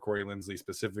week for Corey Linsley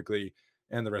specifically,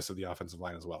 and the rest of the offensive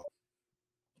line as well.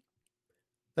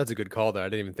 That's a good call there. I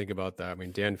didn't even think about that. I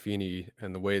mean, Dan Feeney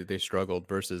and the way that they struggled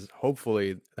versus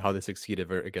hopefully how they succeeded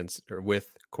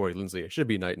with Corey Linsley. It should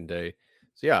be night and day.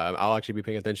 So yeah, I'll actually be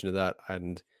paying attention to that.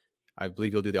 And I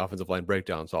believe you'll do the offensive line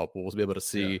breakdown. So we'll be able to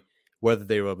see whether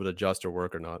they were able to adjust or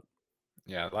work or not.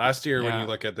 Yeah. Last year, when you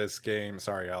look at this game,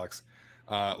 sorry, Alex,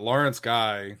 Lawrence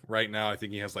Guy right now, I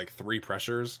think he has like 3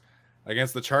 pressures.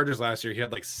 Against the Chargers last year, he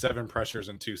had like 7 pressures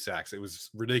and 2 sacks. It was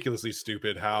ridiculously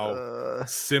stupid how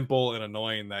simple and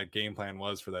annoying that game plan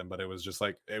was for them, but it was just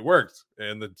like, it worked,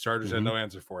 and the Chargers had no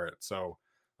answer for it. So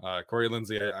Corey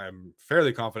Linsley, I'm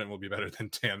fairly confident will be better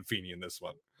than Dan Feeney in this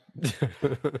one.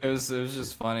 It was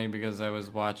just funny because I was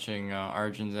watching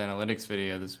Arjun's analytics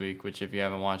video this week, which if you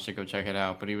haven't watched it, go check it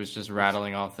out. But he was just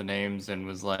rattling off the names and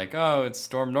was like, "Oh, it's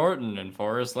Storm Norton and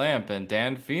Forrest Lamp and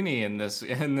Dan Feeney in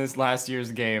this last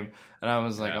year's game," and I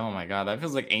was like, "Oh my god, that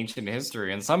feels like ancient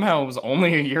history." And somehow it was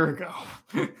only a year ago.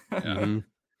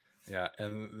 Yeah,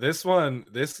 and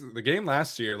the game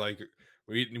last year, like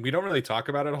we don't really talk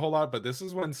about it a whole lot, but this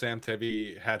is when Sam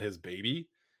Tevi had his baby.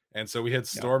 And so we had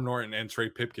Storm Norton and Trey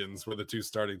Pipkins were the 2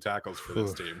 starting tackles for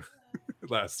this team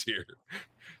last year.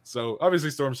 So obviously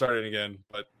Storm started again,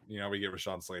 but we get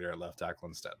Rashawn Slater at left tackle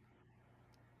instead.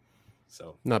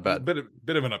 So not bad.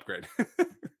 Bit of an upgrade.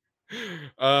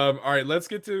 All right, let's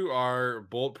get to our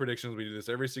bold predictions. We do this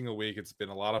every single week. It's been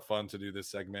a lot of fun to do this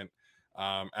segment.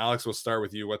 Alex, we'll start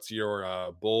with you. What's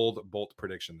your bold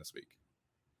prediction this week?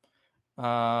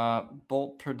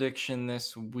 Bold prediction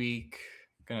this week.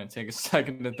 Gonna take a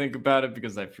second to think about it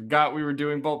because I forgot we were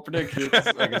doing bold predictions.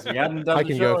 I guess we hadn't done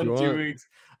the show in 2 weeks.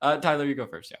 Tyler, you go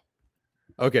first.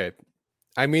 Yeah. Okay.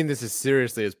 I mean this as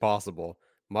seriously as possible.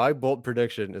 My bold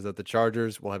prediction is that the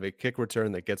Chargers will have a kick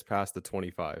return that gets past the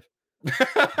 25.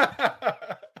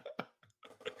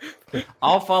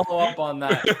 I'll follow up on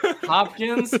that.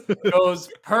 Hopkins goes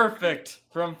perfect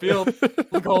from field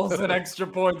goals and extra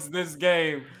points this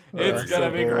game. It's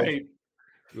gonna be great.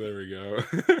 There we go.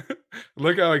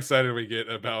 Look how excited we get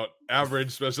about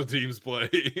average special teams play.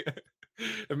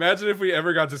 Imagine if we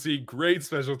ever got to see great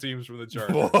special teams from the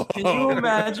Chargers. Can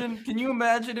you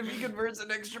imagine if he converts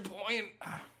an extra point?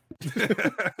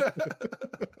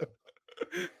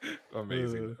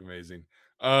 Amazing.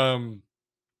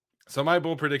 So my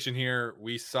bold prediction here,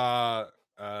 we saw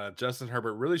Justin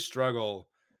Herbert really struggle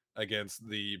against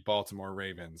the Baltimore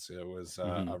Ravens. It was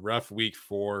a rough week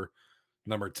for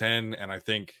number 10, and I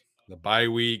think the bye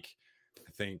week,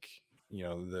 I think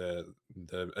the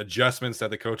adjustments that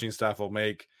the coaching staff will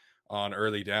make on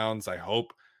early downs, I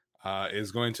hope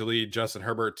is going to lead Justin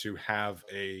Herbert to have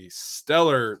a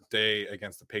stellar day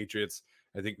against the Patriots.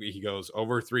 I think he goes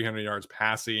over 300 yards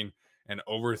passing and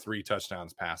over 3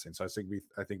 touchdowns passing. So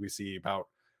I think we see about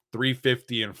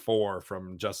 350 and 4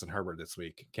 from Justin Herbert this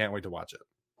week. Can't wait to watch it.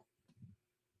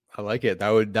 I like it.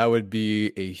 That would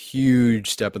be a huge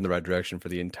step in the right direction for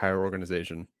the entire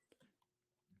organization.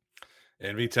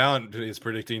 NV Talent is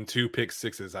predicting 2 pick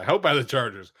sixes. I hope by the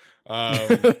Chargers. But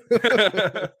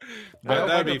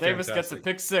that'd be Davis fantastic. Gets a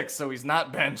pick 6, so he's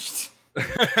not benched.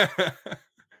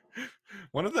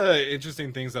 One of the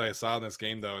interesting things that I saw in this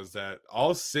game, though, is that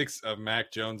all 6 of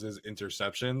Mac Jones's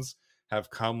interceptions have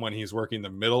come when he's working the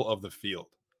middle of the field.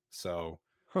 So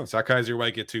saw Kaiser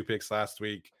White get 2 picks last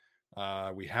week.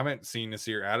 We haven't seen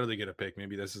Nasir Adderley get a pick.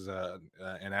 Maybe this is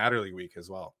an Adderley week as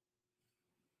well.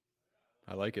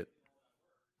 I like it.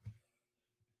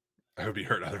 I would be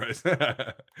hurt otherwise.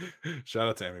 Shout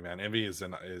out to Envy, man. Envy is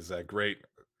a great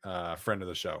friend of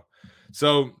the show.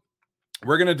 So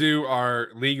we're going to do our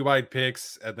league-wide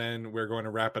picks, and then we're going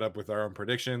to wrap it up with our own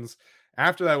predictions.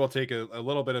 After that, we'll take a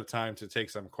little bit of time to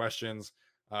take some questions.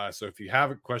 So if you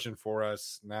have a question for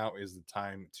us, now is the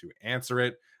time to answer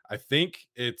it. I think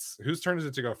it's – whose turn is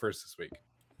it to go first this week?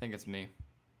 I think it's me.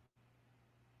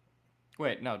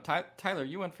 Wait, no. Tyler,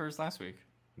 you went first last week.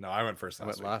 No, I went first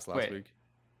last week. Last week.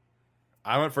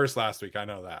 I went first last week. I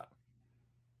know that.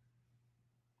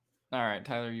 All right,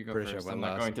 Tyler, you go first. I'm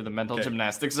not going through the mental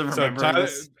gymnastics of remembering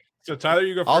this. So Tyler,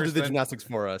 you go first. I'll do the gymnastics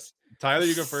for us. Tyler,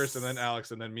 you go first, and then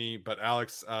Alex, and then me. But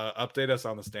Alex, update us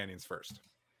on the standings first.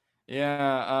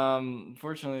 Yeah,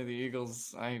 unfortunately, the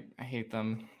Eagles, I hate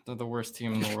them. They're the worst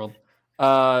team in the world.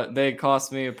 They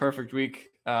cost me a perfect week,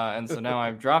 and so now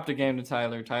I've dropped a game to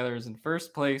Tyler. Tyler is in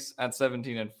first place at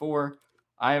 17-4.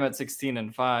 I am at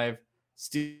 16-5.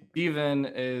 Steven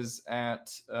is at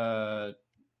 10-11.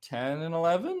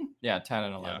 Yeah,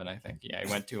 10-11. I think. Yeah,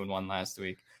 he went 2-1 last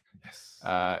week. Yes.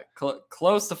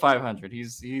 Close to 500.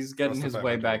 He's getting his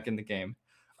way back in the game.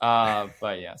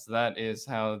 But yeah, so that is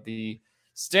how the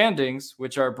standings,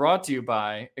 which are brought to you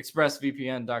by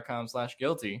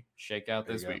expressvpn.com/guilty, shake out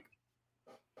this week.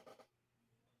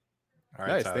 All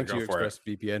right, nice. Thank you,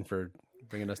 ExpressVPN, for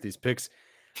bringing us these picks.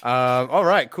 All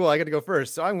right, cool. I got to go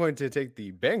first. So I'm going to take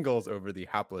the Bengals over the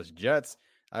hapless Jets.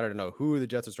 I don't know who the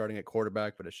Jets are starting at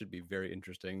quarterback, but it should be very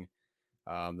interesting.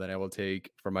 Then I will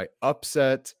take for my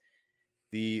upset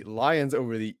the Lions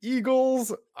over the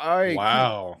Eagles.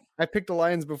 I picked the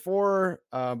Lions before,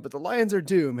 but the Lions are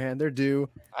due, man. They're due.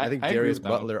 I think Darius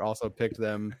Butler also picked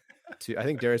them to. I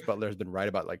think Darius Butler has been right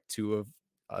about like 2 of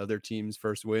other teams'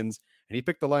 first wins, and he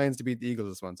picked the Lions to beat the Eagles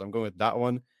this one. So I'm going with that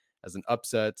one as an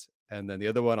upset. And then the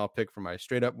other one I'll pick for my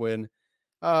straight up win.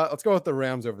 Let's go with the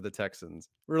Rams over the Texans.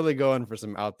 Really going for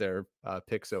some out there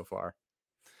picks so far.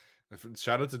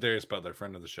 Shout out to Darius Butler,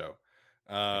 friend of the show.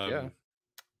 Yeah.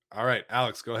 All right,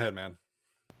 Alex, go ahead, man.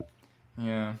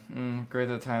 Yeah, great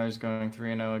that Tyler's going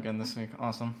 3-0 again this week.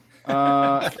 Awesome.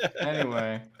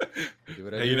 Anyway.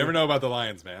 Hey, you never know about the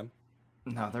Lions, man.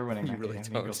 No, they're winning. You really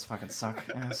don't. Eagles fucking suck.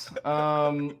 Yes.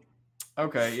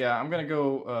 Okay, yeah, I'm going to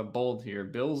go bold here.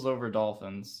 Bills over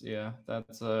Dolphins. Yeah,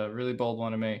 that's a really bold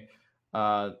one to me.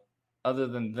 Other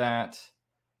than that,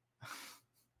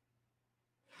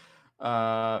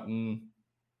 okay,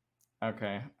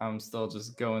 I'm still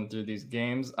just going through these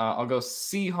games. I'll go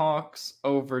Seahawks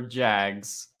over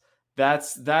Jags.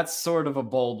 That's sort of a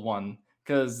bold one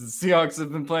because the Seahawks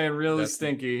have been playing really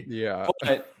stinky. Yeah.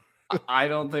 But I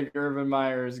don't think Urban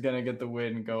Meyer is going to get the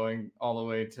win going all the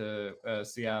way to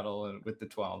Seattle and with the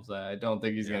 12s. I don't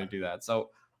think he's going to do that. So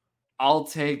I'll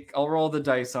roll the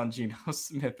dice on Geno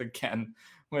Smith again,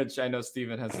 which I know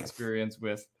Steven has experience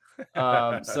with.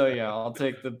 So yeah, I'll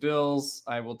take the Bills.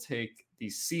 I will take the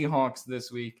Seahawks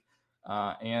this week.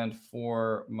 And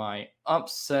for my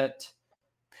upset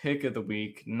pick of the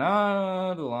week,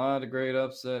 not a lot of great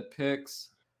upset picks.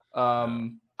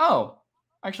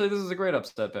 Actually, this is a great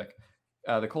upset pick.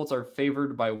 The Colts are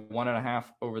favored by 1.5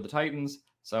 over the Titans,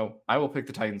 so I will pick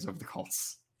the Titans over the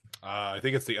Colts. I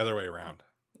think it's the other way around.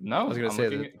 No, I was going to say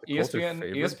that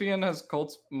ESPN has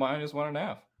Colts minus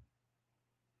 1.5.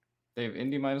 They have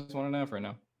Indy minus 1.5 right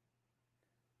now.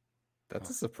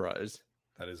 That's a surprise.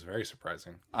 That is very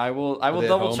surprising. I will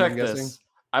double check this.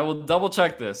 I will double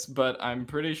check this, but I'm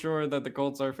pretty sure that the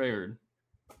Colts are favored.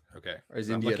 Okay. Is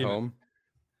Indy at home?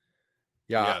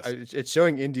 Yeah, Yes. it's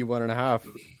showing Indy 1.5.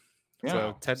 Yeah,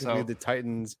 So technically, so- the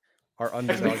Titans are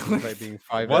underdogs despite being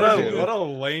 5-2. What a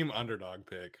lame underdog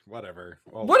pick. Whatever.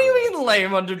 Well, What do you mean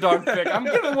lame underdog pick? I'm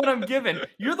giving what I'm given.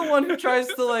 You're the one who tries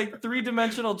to like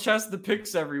 3-dimensional chess the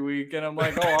picks every week, and I'm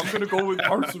like, oh, I'm gonna go with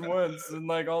Carson Wentz and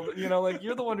like all the, like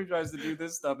you're the one who tries to do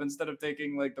this stuff instead of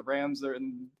taking like the Rams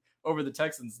over the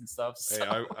Texans and stuff. So.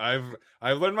 Hey,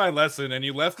 I've learned my lesson, and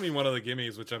you left me one of the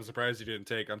gimmies, which I'm surprised you didn't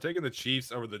take. I'm taking the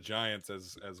Chiefs over the Giants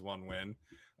as one win.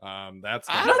 I don't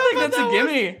think that's a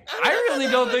gimme. I really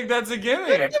don't think that's a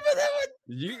gimme.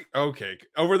 Okay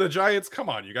over the Giants? Come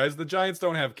on, you guys. The Giants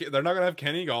don't have. They're not gonna have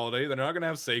Kenny Galladay. They're not gonna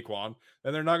have Saquon,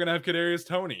 and they're not gonna have Kadarius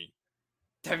Toney.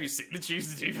 Have you seen the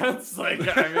Chiefs defense? Like,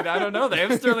 I mean, I don't know. They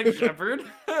have Sterling Shepard.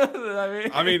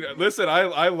 I mean, listen.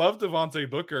 I love Devontae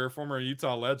Booker, former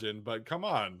Utah legend, but come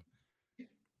on.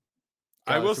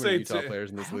 I will say Utah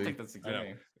players in this I don't league. think that's a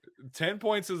gimme. 10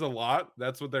 points is a lot.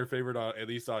 That's what they're favored on, at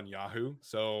least on Yahoo.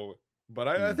 So, but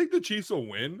I think the Chiefs will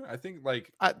win. I think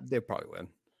They probably win.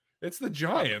 it's the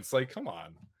Giants. Like, come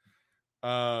on.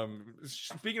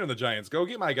 Speaking of the Giants, go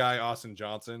get my guy Austin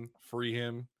Johnson. Free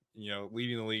him.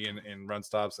 Leading the league in run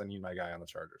stops. I need my guy on the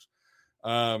Chargers.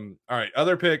 All right,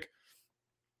 other pick.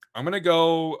 I'm gonna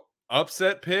go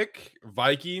upset pick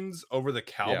Vikings over the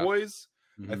Cowboys.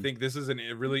 I think this is a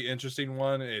really interesting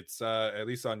one. It's at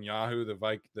least on Yahoo,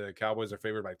 the Cowboys are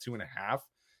favored by 2.5.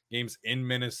 Games in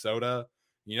Minnesota.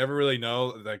 You never really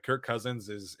know that Kirk Cousins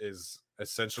is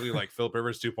essentially like Philip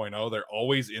Rivers 2.0. They're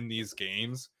always in these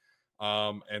games.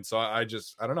 And so I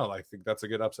don't know. I think that's a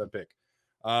good upset pick.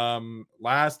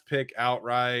 Last pick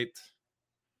outright.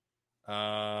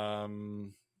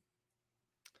 Man,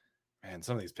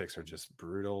 some of these picks are just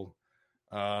brutal.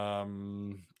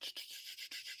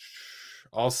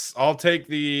 I'll take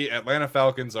the Atlanta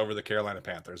Falcons over the Carolina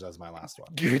Panthers as my last one.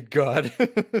 Good God.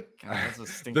 That's a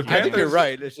stinky. I think you're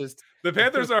right. It's just the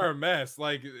Panthers are a mess.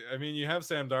 Like, I mean, you have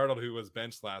Sam Darnold who was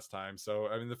benched last time, so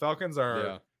I mean the Falcons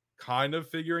are kind of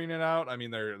figuring it out. I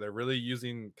mean, they're really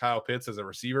using Kyle Pitts as a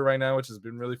receiver right now, which has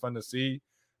been really fun to see.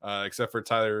 Except for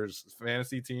Tyler's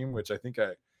fantasy team, which I think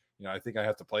I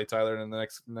have to play Tyler in the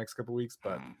next couple weeks,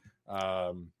 but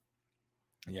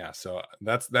yeah, so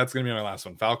that's gonna be my last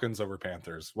one. Falcons over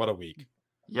Panthers. What a week.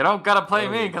 You don't gotta play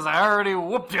me because I already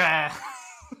whooped your ass.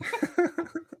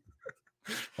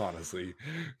 Honestly,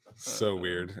 so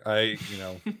weird.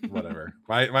 Whatever.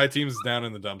 My team's down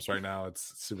in the dumps right now.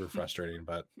 It's super frustrating,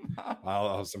 but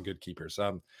I'll have some good keepers.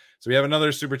 So we have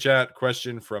another super chat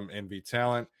question from NV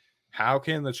Talent. How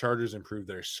can the Chargers improve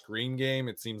their screen game?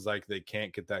 It seems like they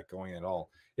can't get that going at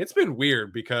all. It's been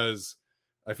weird because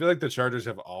I feel like the Chargers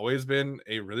have always been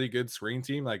a really good screen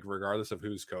team, like regardless of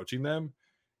who's coaching them.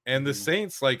 And the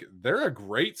Saints, like, they're a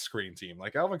great screen team.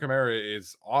 Like, Alvin Kamara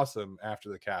is awesome after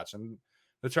the catch. And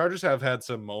the Chargers have had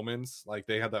some moments, like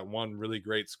they had that one really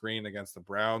great screen against the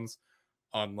Browns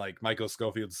on like Michael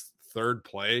Schofield's third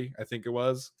play, I think it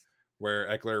was, where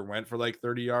Eckler went for like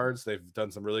 30 yards. They've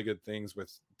done some really good things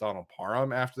with Donald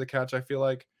Parham after the catch, I feel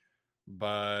like.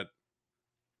 But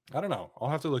I don't know. I'll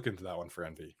have to look into that one for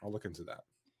Envy. I'll look into that.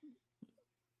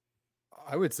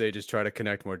 I would say just try to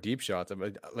connect more deep shots. I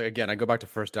mean, again, I go back to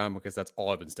first down because that's all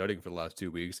I've been studying for the last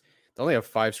 2 weeks. They only have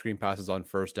 5 screen passes on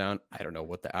first down. I don't know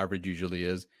what the average usually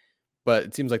is, but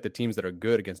it seems like the teams that are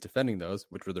good against defending those,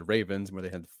 which were the Ravens, where they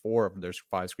had 4 of their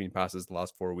 5 screen passes the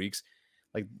last 4 weeks,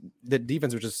 like the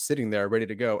defense was just sitting there ready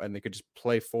to go, and they could just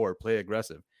play forward, play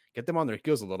aggressive, get them on their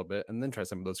heels a little bit, and then try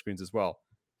some of those screens as well.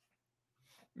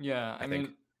 Yeah, I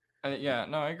mean, I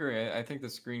agree. I think the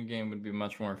screen game would be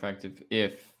much more effective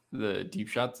if the deep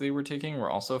shots they were taking were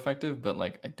also effective, but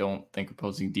like I don't think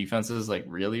opposing defenses like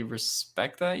really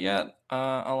respect that yet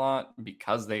a lot,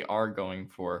 because they are going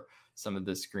for some of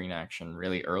this screen action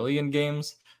really early in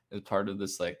games as part of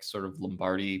this like sort of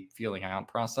Lombardi feeling out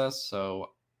process. So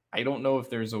I don't know if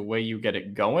there's a way you get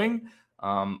it going.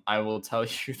 I will tell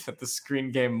you that the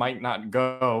screen game might not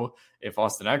go if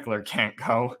Austin Eckler can't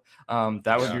go.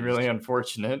 That would be really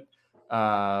unfortunate.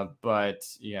 But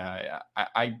yeah,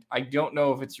 I don't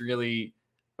know if it's really,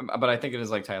 but I think it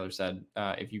is like Tyler said,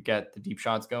 if you get the deep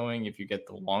shots going, if you get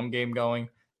the long game going,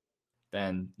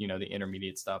 then, the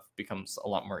intermediate stuff becomes a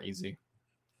lot more easy.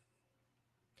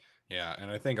 Yeah.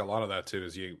 And I think a lot of that too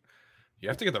is you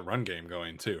have to get the run game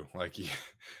going too. Like,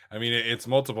 I mean, it's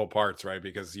multiple parts, right?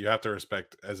 Because you have to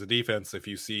respect as a defense, if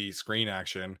you see screen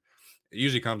action, it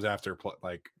usually comes after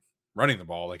like running the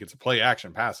ball. Like it's a play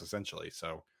action pass essentially.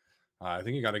 So I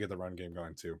think you got to get the run game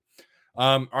going too.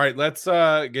 All right, let's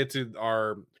get to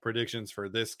our predictions for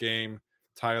this game.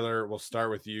 Tyler, we'll start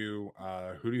with you.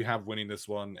 Who do you have winning this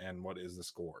one, and what is the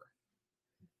score?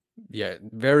 Yeah,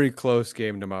 very close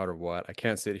game no matter what. I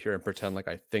can't sit here and pretend like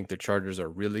I think the Chargers are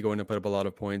really going to put up a lot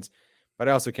of points, but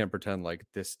I also can't pretend like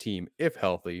this team, if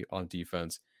healthy on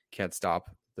defense, can't stop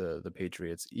the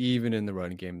Patriots, even in the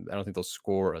run game. I don't think they'll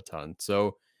score a ton.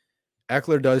 So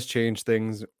Eckler does change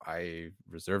things. I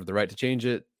reserve the right to change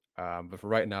it. But for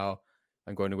right now,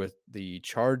 I'm going with the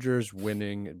Chargers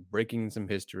winning, breaking some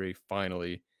history,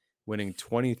 finally winning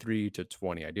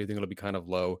 23-20. I do think it'll be kind of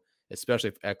low, especially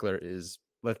if Eckler is,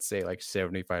 let's say, like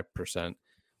 75%.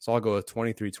 So I'll go with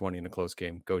 23-20 in a close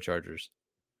game. Go Chargers.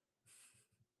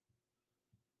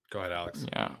 Go ahead, Alex.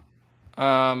 Yeah.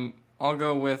 I'll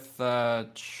go with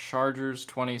Chargers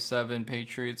 27,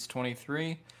 Patriots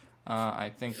 23.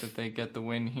 I think that they get the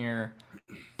win here.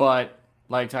 But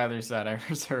like Tyler said, I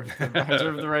reserve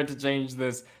the right to change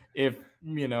this if,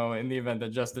 in the event that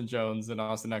Justin Jones and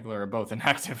Austin Eckler are both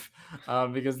inactive,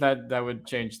 because that would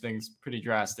change things pretty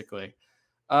drastically.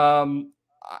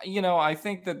 I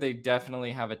think that they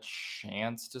definitely have a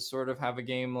chance to sort of have a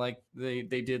game like they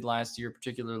did last year,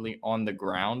 particularly on the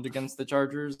ground against the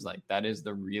Chargers. Like, that is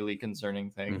the really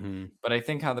concerning thing. Mm-hmm. But I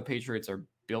think how the Patriots are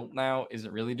built now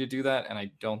isn't really to do that. And I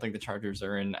don't think the Chargers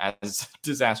are in as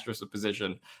disastrous a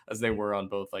position as they were on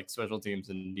both like special teams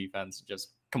and defense,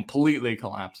 just completely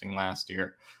collapsing last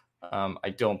year. I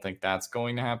don't think that's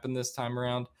going to happen this time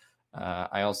around.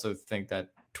 I also think that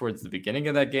towards the beginning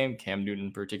of that game, Cam Newton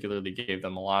particularly gave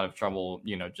them a lot of trouble,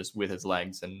 just with his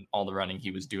legs and all the running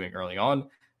he was doing early on.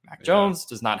 Mac Jones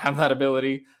does not have that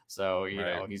ability. So,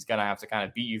 he's going to have to kind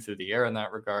of beat you through the air in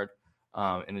that regard,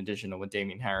 in addition to what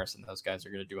Damian Harris and those guys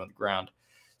are going to do on the ground.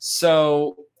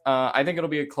 So I think it'll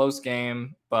be a close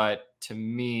game. But to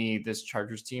me, this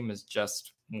Chargers team is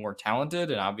just more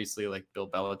talented. And obviously, like, Bill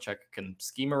Belichick can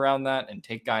scheme around that and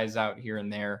take guys out here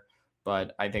and there.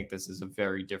 But I think this is a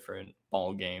very different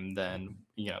ball game than,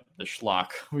 the schlock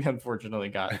we unfortunately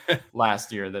got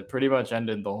last year that pretty much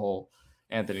ended the whole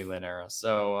Anthony Lynn era.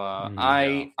 So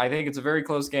I think it's a very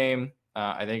close game.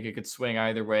 I think it could swing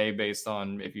either way based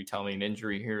on if you tell me an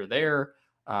injury here or there.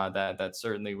 That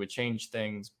certainly would change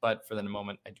things. But for the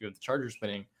moment, I do have the Chargers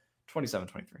winning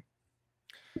 27-23.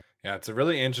 Yeah, it's a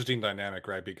really interesting dynamic,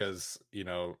 right? Because,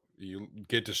 you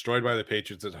get destroyed by the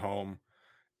Patriots at home,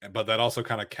 but that also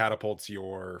kind of catapults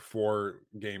your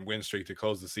 4-game win streak to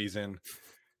close the season.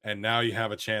 And now you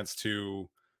have a chance to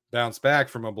bounce back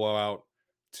from a blowout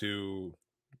to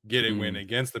get a win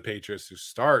against the Patriots to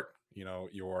start,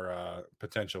 your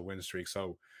potential win streak.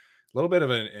 So a little bit of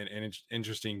an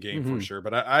interesting game for sure.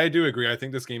 But I do agree. I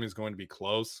think this game is going to be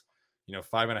close.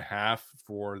 5.5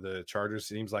 for the Chargers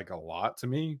seems like a lot to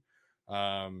me.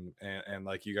 And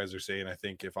like you guys are saying, I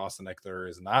think if Austin Eckler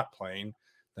is not playing,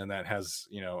 then that has,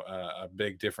 a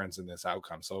big difference in this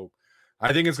outcome. So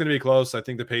I think it's going to be close. I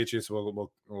think the Patriots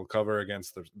will cover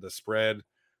against the spread.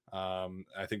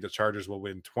 I think the Chargers will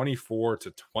win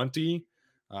 24-20.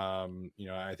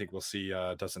 I think we'll see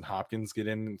Dustin Hopkins get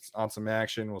in on some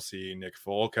action. We'll see Nick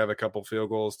Folk have a couple field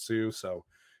goals too. So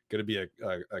going to be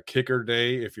a kicker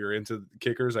day. If you're into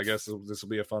kickers, I guess this will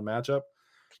be a fun matchup.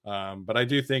 But I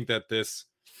do think that this,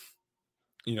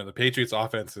 the Patriots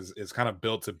offense is kind of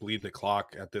built to bleed the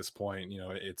clock at this point.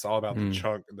 It's all about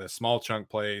the small chunk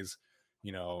plays,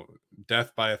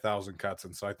 death by 1,000 cuts.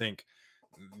 And so I think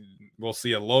we'll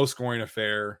see a low scoring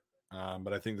affair.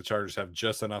 But I think the Chargers have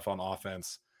just enough on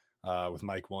offense with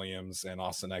Mike Williams and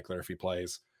Austin Eckler, if he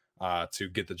plays, to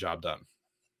get the job done.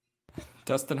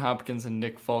 Dustin Hopkins and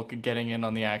Nick Folk getting in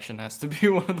on the action has to be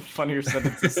one of the funnier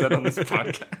sentences said on this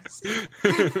podcast.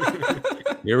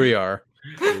 Here we are.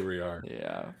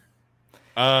 Yeah.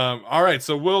 All right.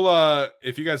 So we'll,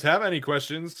 if you guys have any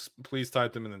questions, please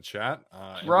type them in the chat.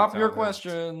 Drop your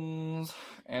questions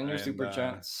and your super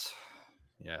chats.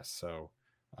 Yeah. So,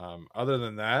 other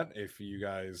than that, if you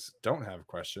guys don't have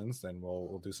questions, then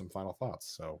we'll do some final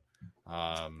thoughts. So,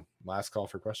 last call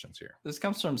for questions here. This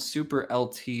comes from Super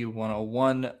LT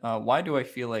 101. Why do I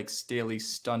feel like Staley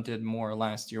stunted more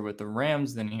last year with the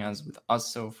Rams than he has with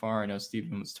us so far? I know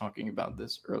Steven was talking about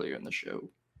this earlier in the show.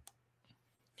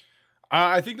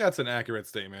 I think that's an accurate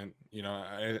statement.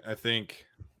 I think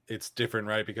it's different,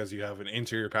 right? Because you have an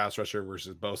interior pass rusher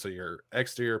versus Bosa, your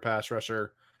exterior pass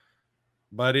rusher.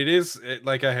 But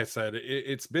like I had said,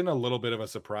 it's been a little bit of a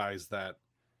surprise that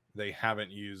they haven't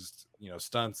used,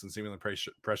 stunts and seemingly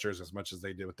pressures as much as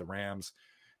they did with the Rams,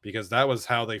 because that was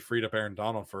how they freed up Aaron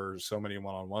Donald for so many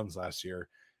one-on-ones last year.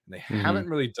 And they haven't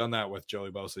really done that with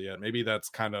Joey Bosa yet. Maybe that's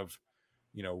kind of,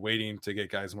 waiting to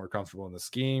get guys more comfortable in the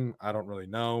scheme. I don't really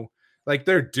know. Like,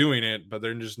 they're doing it, but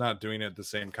they're just not doing it at the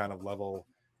same kind of level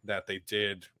that they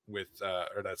did with,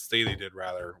 or that Staley did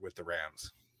rather, with the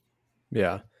Rams.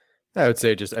 Yeah. I would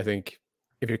say I think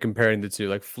if you're comparing the two,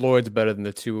 like Floyd's better than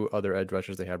the two other edge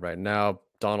rushers they have right now.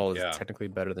 Donald is technically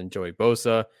better than Joey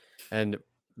Bosa, and at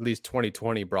least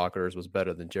 2020 Brockers was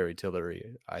better than Jerry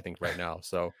Tillery, I think, right now.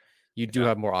 So you do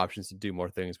have more options to do more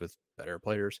things with better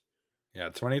players. Yeah,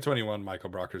 2021 Michael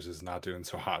Brockers is not doing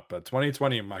so hot, but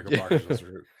 2020 Michael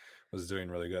Brockers was doing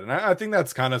really good. And I think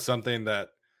that's kind of something that,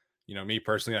 me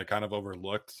personally, I kind of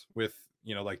overlooked with,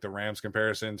 like the Rams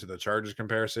comparison to the Chargers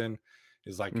comparison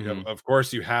is like, of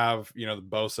course you have, the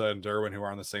Bosa and Derwin who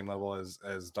are on the same level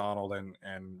as Donald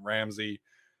and Ramsey,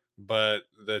 but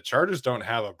the Chargers don't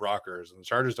have a Brockers and the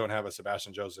Chargers don't have a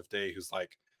Sebastian Joseph Day who's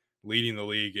like leading the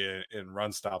league in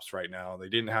run stops right now. They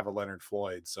didn't have a Leonard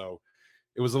Floyd. So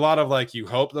it was a lot of like, you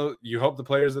hope the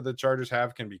players that the Chargers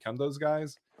have can become those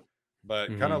guys, but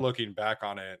kind of looking back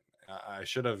on it, I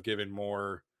should have given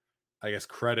more, I guess,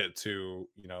 credit to,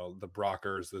 the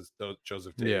Brockers, the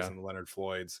Joseph Days and the Leonard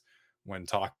Floyds when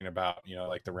talking about,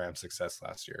 like the Rams' success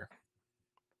last year.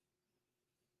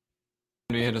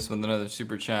 We hit us with another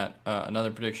super chat,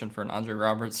 another prediction for an Andre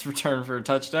Roberts return for a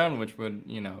touchdown, which would,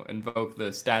 invoke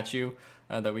the statue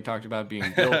that we talked about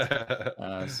being built.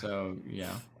 So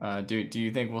yeah, do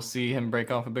you think we'll see him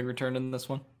break off a big return in this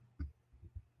one?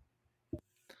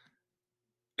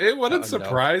 It wouldn't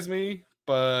surprise me,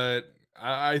 but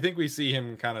I think we see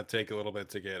him kind of take a little bit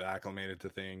to get acclimated to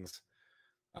things.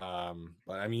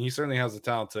 But I mean, he certainly has the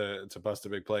talent to bust a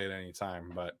big play at any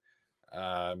time. But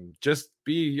just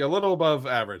be a little above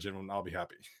average, and I'll be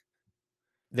happy.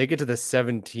 They get to the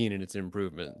 17 and it's an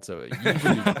improvement. So you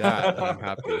can do that, I'm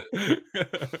happy.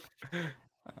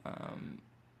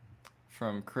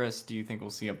 From Chris, do you think we'll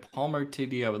see a Palmer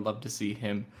TD? I would love to see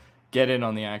him get in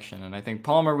on the action. And I think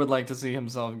Palmer would like to see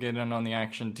himself get in on the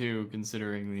action too,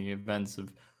 considering the events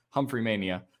of Humphrey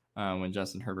Mania when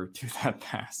Justin Herbert threw that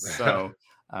pass. So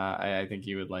I think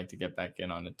he would like to get back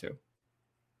in on it too.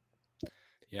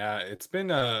 Yeah, it's been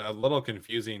a little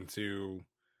confusing to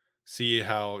see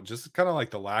how just kind of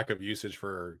like the lack of usage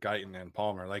for Guyton and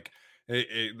Palmer. Like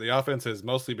the offense has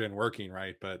mostly been working,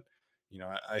 right? But,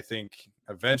 I think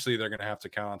eventually they're going to have to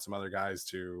count on some other guys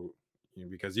to,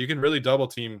 because you can really double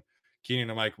team Keenan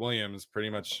and Mike Williams pretty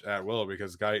much at will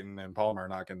because Guyton and Palmer are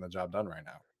not getting the job done right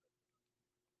now.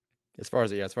 As far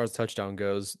as touchdown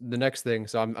goes, the next thing,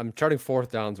 so I'm charting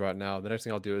fourth downs right now. The next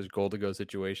thing I'll do is goal to go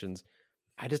situations.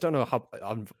 I just don't know how.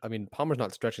 I mean, Palmer's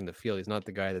not stretching the field. He's not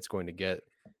the guy that's going to get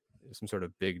some sort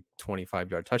of big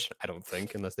 25-yard touchdown, I don't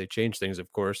think, unless they change things,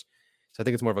 of course. So I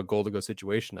think it's more of a goal to go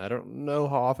situation. I don't know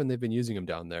how often they've been using him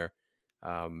down there.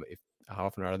 How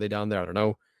often are they down there? I don't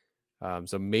know.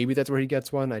 So maybe that's where he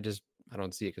gets one. I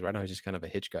don't see it because right now he's just kind of a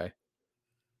hitch guy.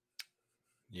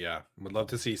 Yeah, would love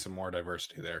to see some more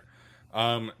diversity there.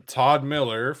 Todd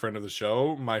Miller, friend of the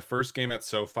show, my first game at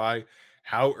SoFi.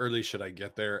 How early should I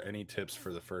get there? Any tips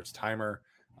for the first timer?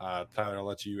 Tyler, I'll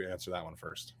let you answer that one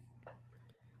first.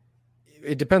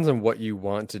 It depends on what you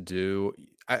want to do.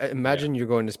 I imagine you're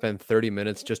going to spend 30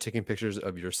 minutes just taking pictures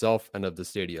of yourself and of the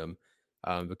stadium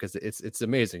because it's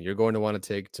amazing. You're going to want to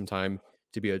take some time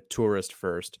to be a tourist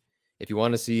first. If you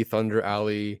want to see Thunder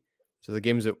Alley, so the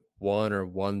game's at 1 or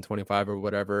 1:25 or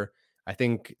whatever, I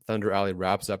think Thunder Alley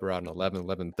wraps up around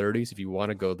 11:30. So if you want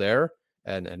to go there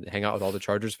and hang out with all the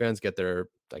Chargers fans, get there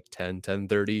like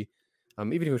 10:30.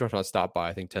 Even if you don't want to stop by,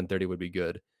 I think 10:30 would be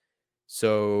good.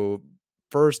 So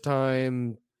first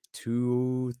time,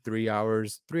 2-3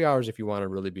 hours, 3 hours if you want to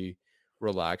really be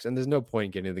relaxed. And there's no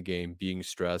point getting the game, being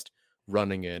stressed,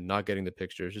 running in, not getting the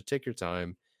pictures. Just take your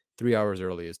time. 3 hours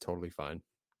early is totally fine.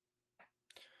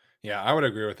 Yeah, I would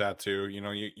agree with that too.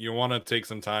 You want to take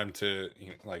some time to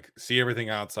like see everything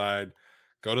outside,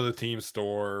 go to the team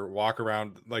store, walk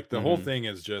around. Like the whole thing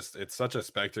is just, it's such a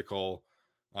spectacle.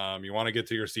 You want to get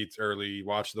to your seats early,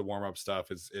 watch the warm up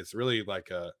stuff. It's really like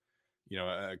a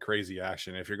crazy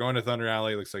action. If you're going to Thunder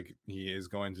Alley, looks like he is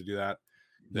going to do that.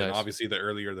 Then obviously the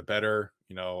earlier the better.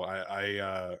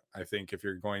 I think if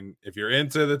you're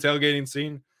into the tailgating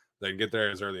scene, then get there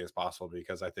as early as possible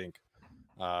because I think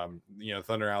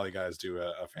Thunder Alley guys do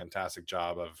a fantastic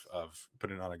job of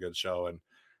putting on a good show. And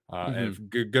and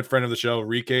good friend of the show,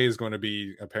 Rike, is going to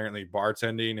be apparently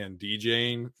bartending and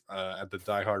DJing at the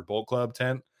Die Hard Bolt Club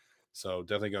tent. So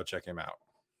definitely go check him out.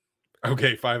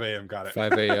 Okay, 5 a.m. Got it.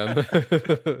 5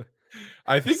 a.m.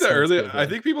 I think I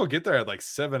think people get there at like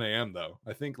 7 a.m. though.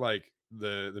 I think like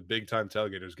the big time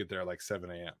tailgaters get there at like 7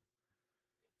 a.m.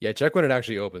 Yeah, check when it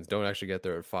actually opens. Don't actually get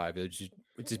there at 5. It'd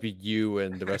just be you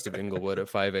and the rest of Inglewood at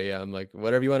 5 a.m. Like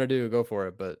whatever you want to do, go for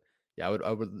it. But yeah,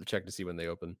 I would check to see when they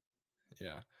open.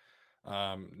 Yeah.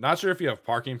 Not sure if you have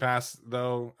parking pass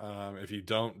though. If you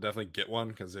don't, definitely get one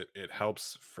because it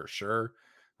helps for sure.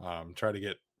 Try to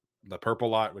get the purple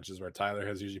lot, which is where Tyler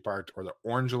has usually parked, or the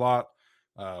orange lot,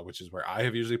 which is where I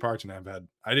have usually parked. And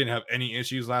I didn't have any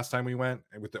issues last time we went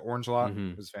with the orange lot.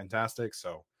 It was fantastic.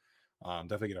 So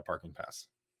definitely get a parking pass.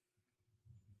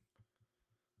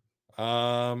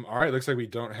 All right. Looks like we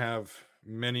don't have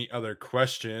many other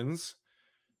questions.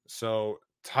 So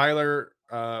Tyler,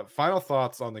 final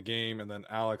thoughts on the game, and then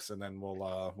Alex, and then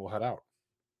we'll head out.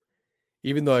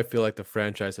 Even though I feel like the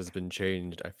franchise has been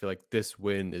changed, I feel like this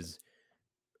win is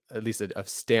at least a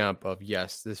stamp of,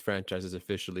 yes, this franchise is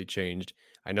officially changed.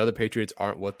 I know the Patriots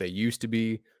aren't what they used to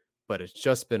be, but it's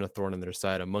just been a thorn in their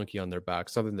side, a monkey on their back,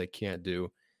 something they can't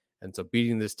do. And so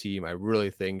beating this team, I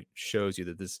really think shows you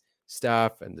that this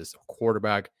staff and this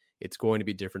quarterback, it's going to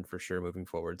be different for sure moving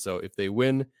forward. So if they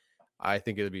win, I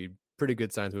think it'll be pretty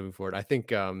good signs moving forward. I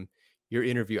think your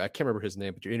interview, I can't remember his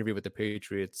name, but your interview with the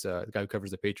Patriots, the guy who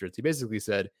covers the Patriots, he basically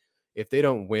said, if they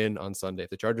don't win on Sunday, if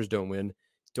the Chargers don't win,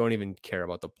 don't even care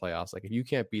about the playoffs. Like, if you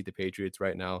can't beat the Patriots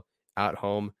right now at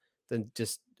home, then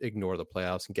just ignore the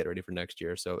playoffs and get ready for next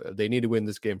year. So they need to win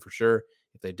this game for sure.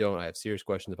 If they don't, I have serious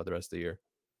questions about the rest of the year.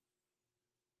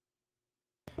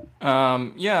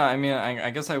 Yeah, I mean, I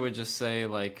guess I would just say,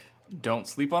 like, don't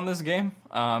sleep on this game,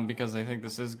 because I think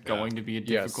this is going to be a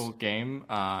difficult game.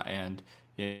 And,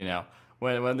 you know,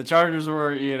 when the Chargers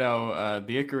were,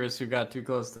 the Icarus who got too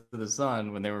close to the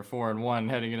sun, when they were 4-1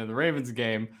 heading into the Ravens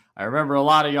game, I remember a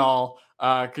lot of y'all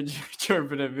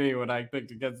chirping at me when I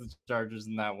picked against the Chargers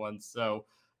in that one. So,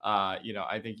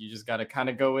 I think you just got to kind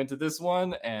of go into this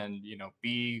one and,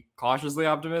 be cautiously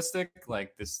optimistic.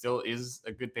 Like, this still is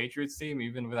a good Patriots team,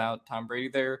 even without Tom Brady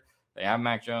there. They have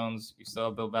Mac Jones. You still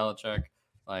have Bill Belichick.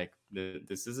 Like,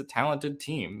 this is a talented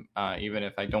team. Even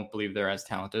if I don't believe they're as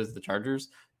talented as the Chargers,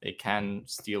 they can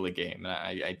steal a game.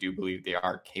 And I do believe they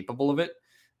are capable of it.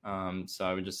 So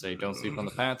I would just say don't sleep on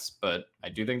the Pats, but I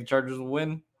do think the Chargers will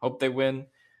win. Hope they win.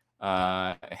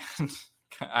 I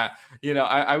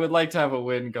would like to have a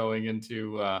win going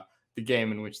into the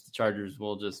game in which the Chargers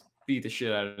will just beat the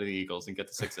shit out of the Eagles and get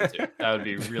to 6-2. That would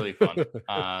be really fun.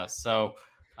 So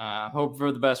hope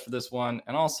for the best for this one.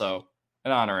 And also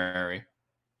an honorary.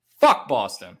 Fuck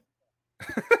Boston.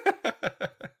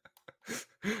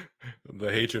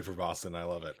 The hatred for Boston. I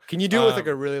love it. Can you do it with like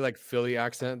a really like Philly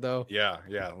accent though? Yeah.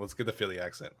 Let's get the Philly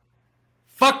accent.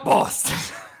 Fuck Boston.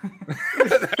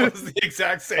 That was the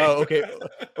exact same. Oh, okay.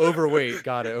 Overweight.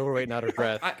 Got it. Overweight, not a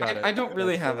breath. Got it. I don't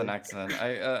really have an accent.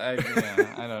 I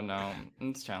don't know.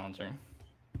 It's challenging.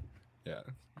 Yeah.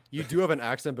 You do have an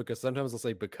accent because sometimes they'll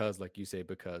say because, like you say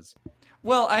because.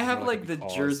 Well, I have like the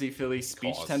Jersey Philly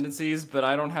speech tendencies, but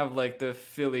I don't have like the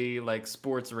Philly like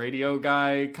sports radio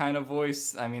guy kind of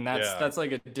voice. I mean, that's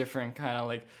like a different kind of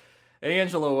like, hey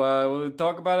Angelo, we'll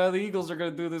talk about how the Eagles are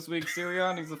gonna do this week.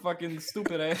 Sirianni's a fucking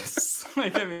stupid ass.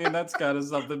 Like, I mean, that's kind of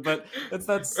something, but it's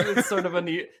sort of a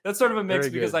mix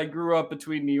because I grew up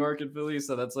between New York and Philly,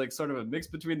 so that's like sort of a mix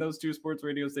between those two sports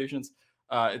radio stations.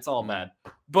 It's all bad,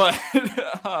 but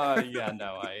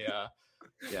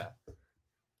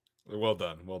Well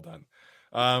done.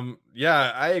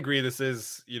 I agree. This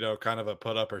is, kind of a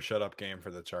put up or shut up game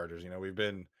for the Chargers. We've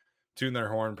been tooting their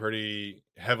horn pretty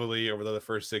heavily over the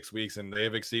first 6 weeks, and they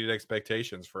have exceeded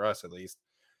expectations for us at least.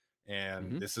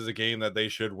 And this is a game that they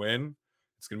should win.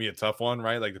 It's going to be a tough one,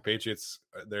 right? Like the Patriots,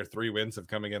 their 3 wins have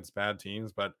come against bad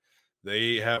teams, but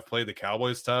they have played the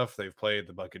Cowboys tough. They've played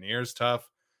the Buccaneers tough.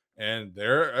 And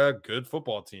they're a good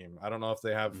football team. I don't know if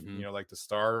they have, like the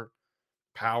star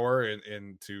power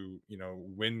and to,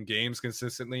 win games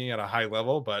consistently at a high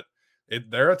level, but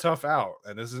they're a tough out.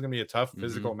 And this is going to be a tough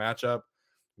physical matchup.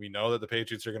 We know that the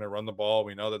Patriots are going to run the ball.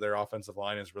 We know that their offensive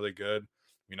line is really good.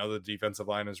 We know the defensive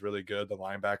line is really good. The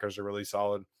linebackers are really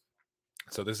solid.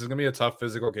 So this is going to be a tough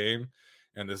physical game.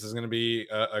 And this is going to be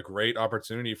a great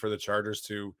opportunity for the Chargers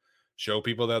to show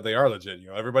people that they are legit.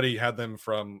 Everybody had them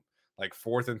from like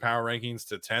 4th in power rankings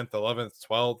to 10th, 11th,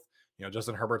 12th.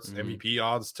 Justin Herbert's MVP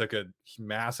odds took a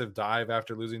massive dive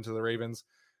after losing to the Ravens.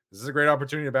 This is a great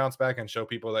opportunity to bounce back and show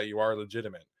people that you are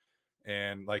legitimate.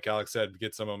 And like Alex said,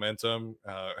 get some momentum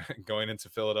going into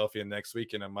Philadelphia next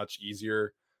week in a much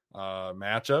easier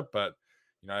matchup. But,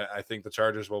 I think the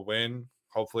Chargers will win.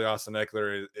 Hopefully Austin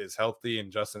Eckler is healthy,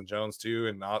 and Justin Jones too,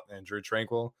 and Drew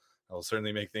Tranquill. That will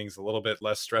certainly make things a little bit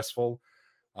less stressful.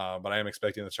 But I am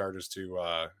expecting the Chargers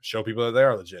to show people that they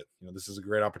are legit. This is a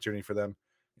great opportunity for them,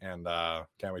 and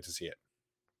can't wait to see it.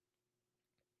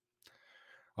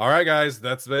 All right, guys,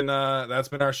 that's been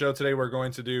our show today. We're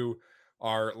going to do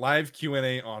our live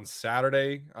Q&A on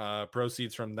Saturday.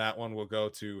 Proceeds from that one will go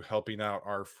to helping out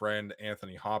our friend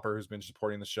Anthony Hopper, who's been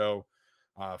supporting the show.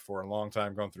 for a long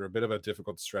time, going through a bit of a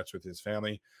difficult stretch with his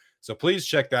family. So please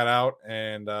check that out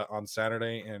and on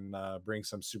Saturday, and bring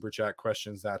some super chat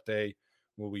questions that day.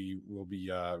 We'll be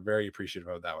very appreciative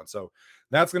of that one. So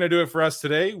that's going to do it for us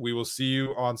today. We will see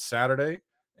you on Saturday,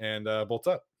 and bolt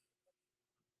up.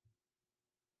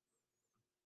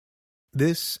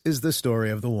 This is the story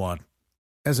of the one.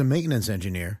 As a maintenance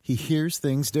engineer, he hears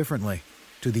things differently.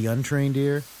 To the untrained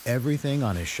ear, everything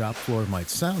on his shop floor might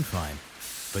sound fine,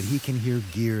 but he can hear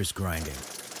gears grinding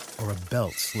or a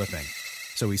belt slipping.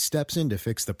 So he steps in to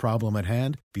fix the problem at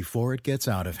hand before it gets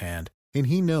out of hand. And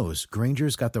he knows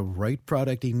Grainger's got the right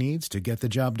product he needs to get the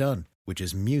job done, which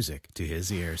is music to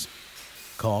his ears.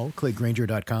 Call, click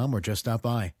Grainger.com, or just stop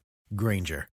by.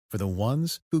 Grainger, for the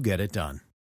ones who get it done.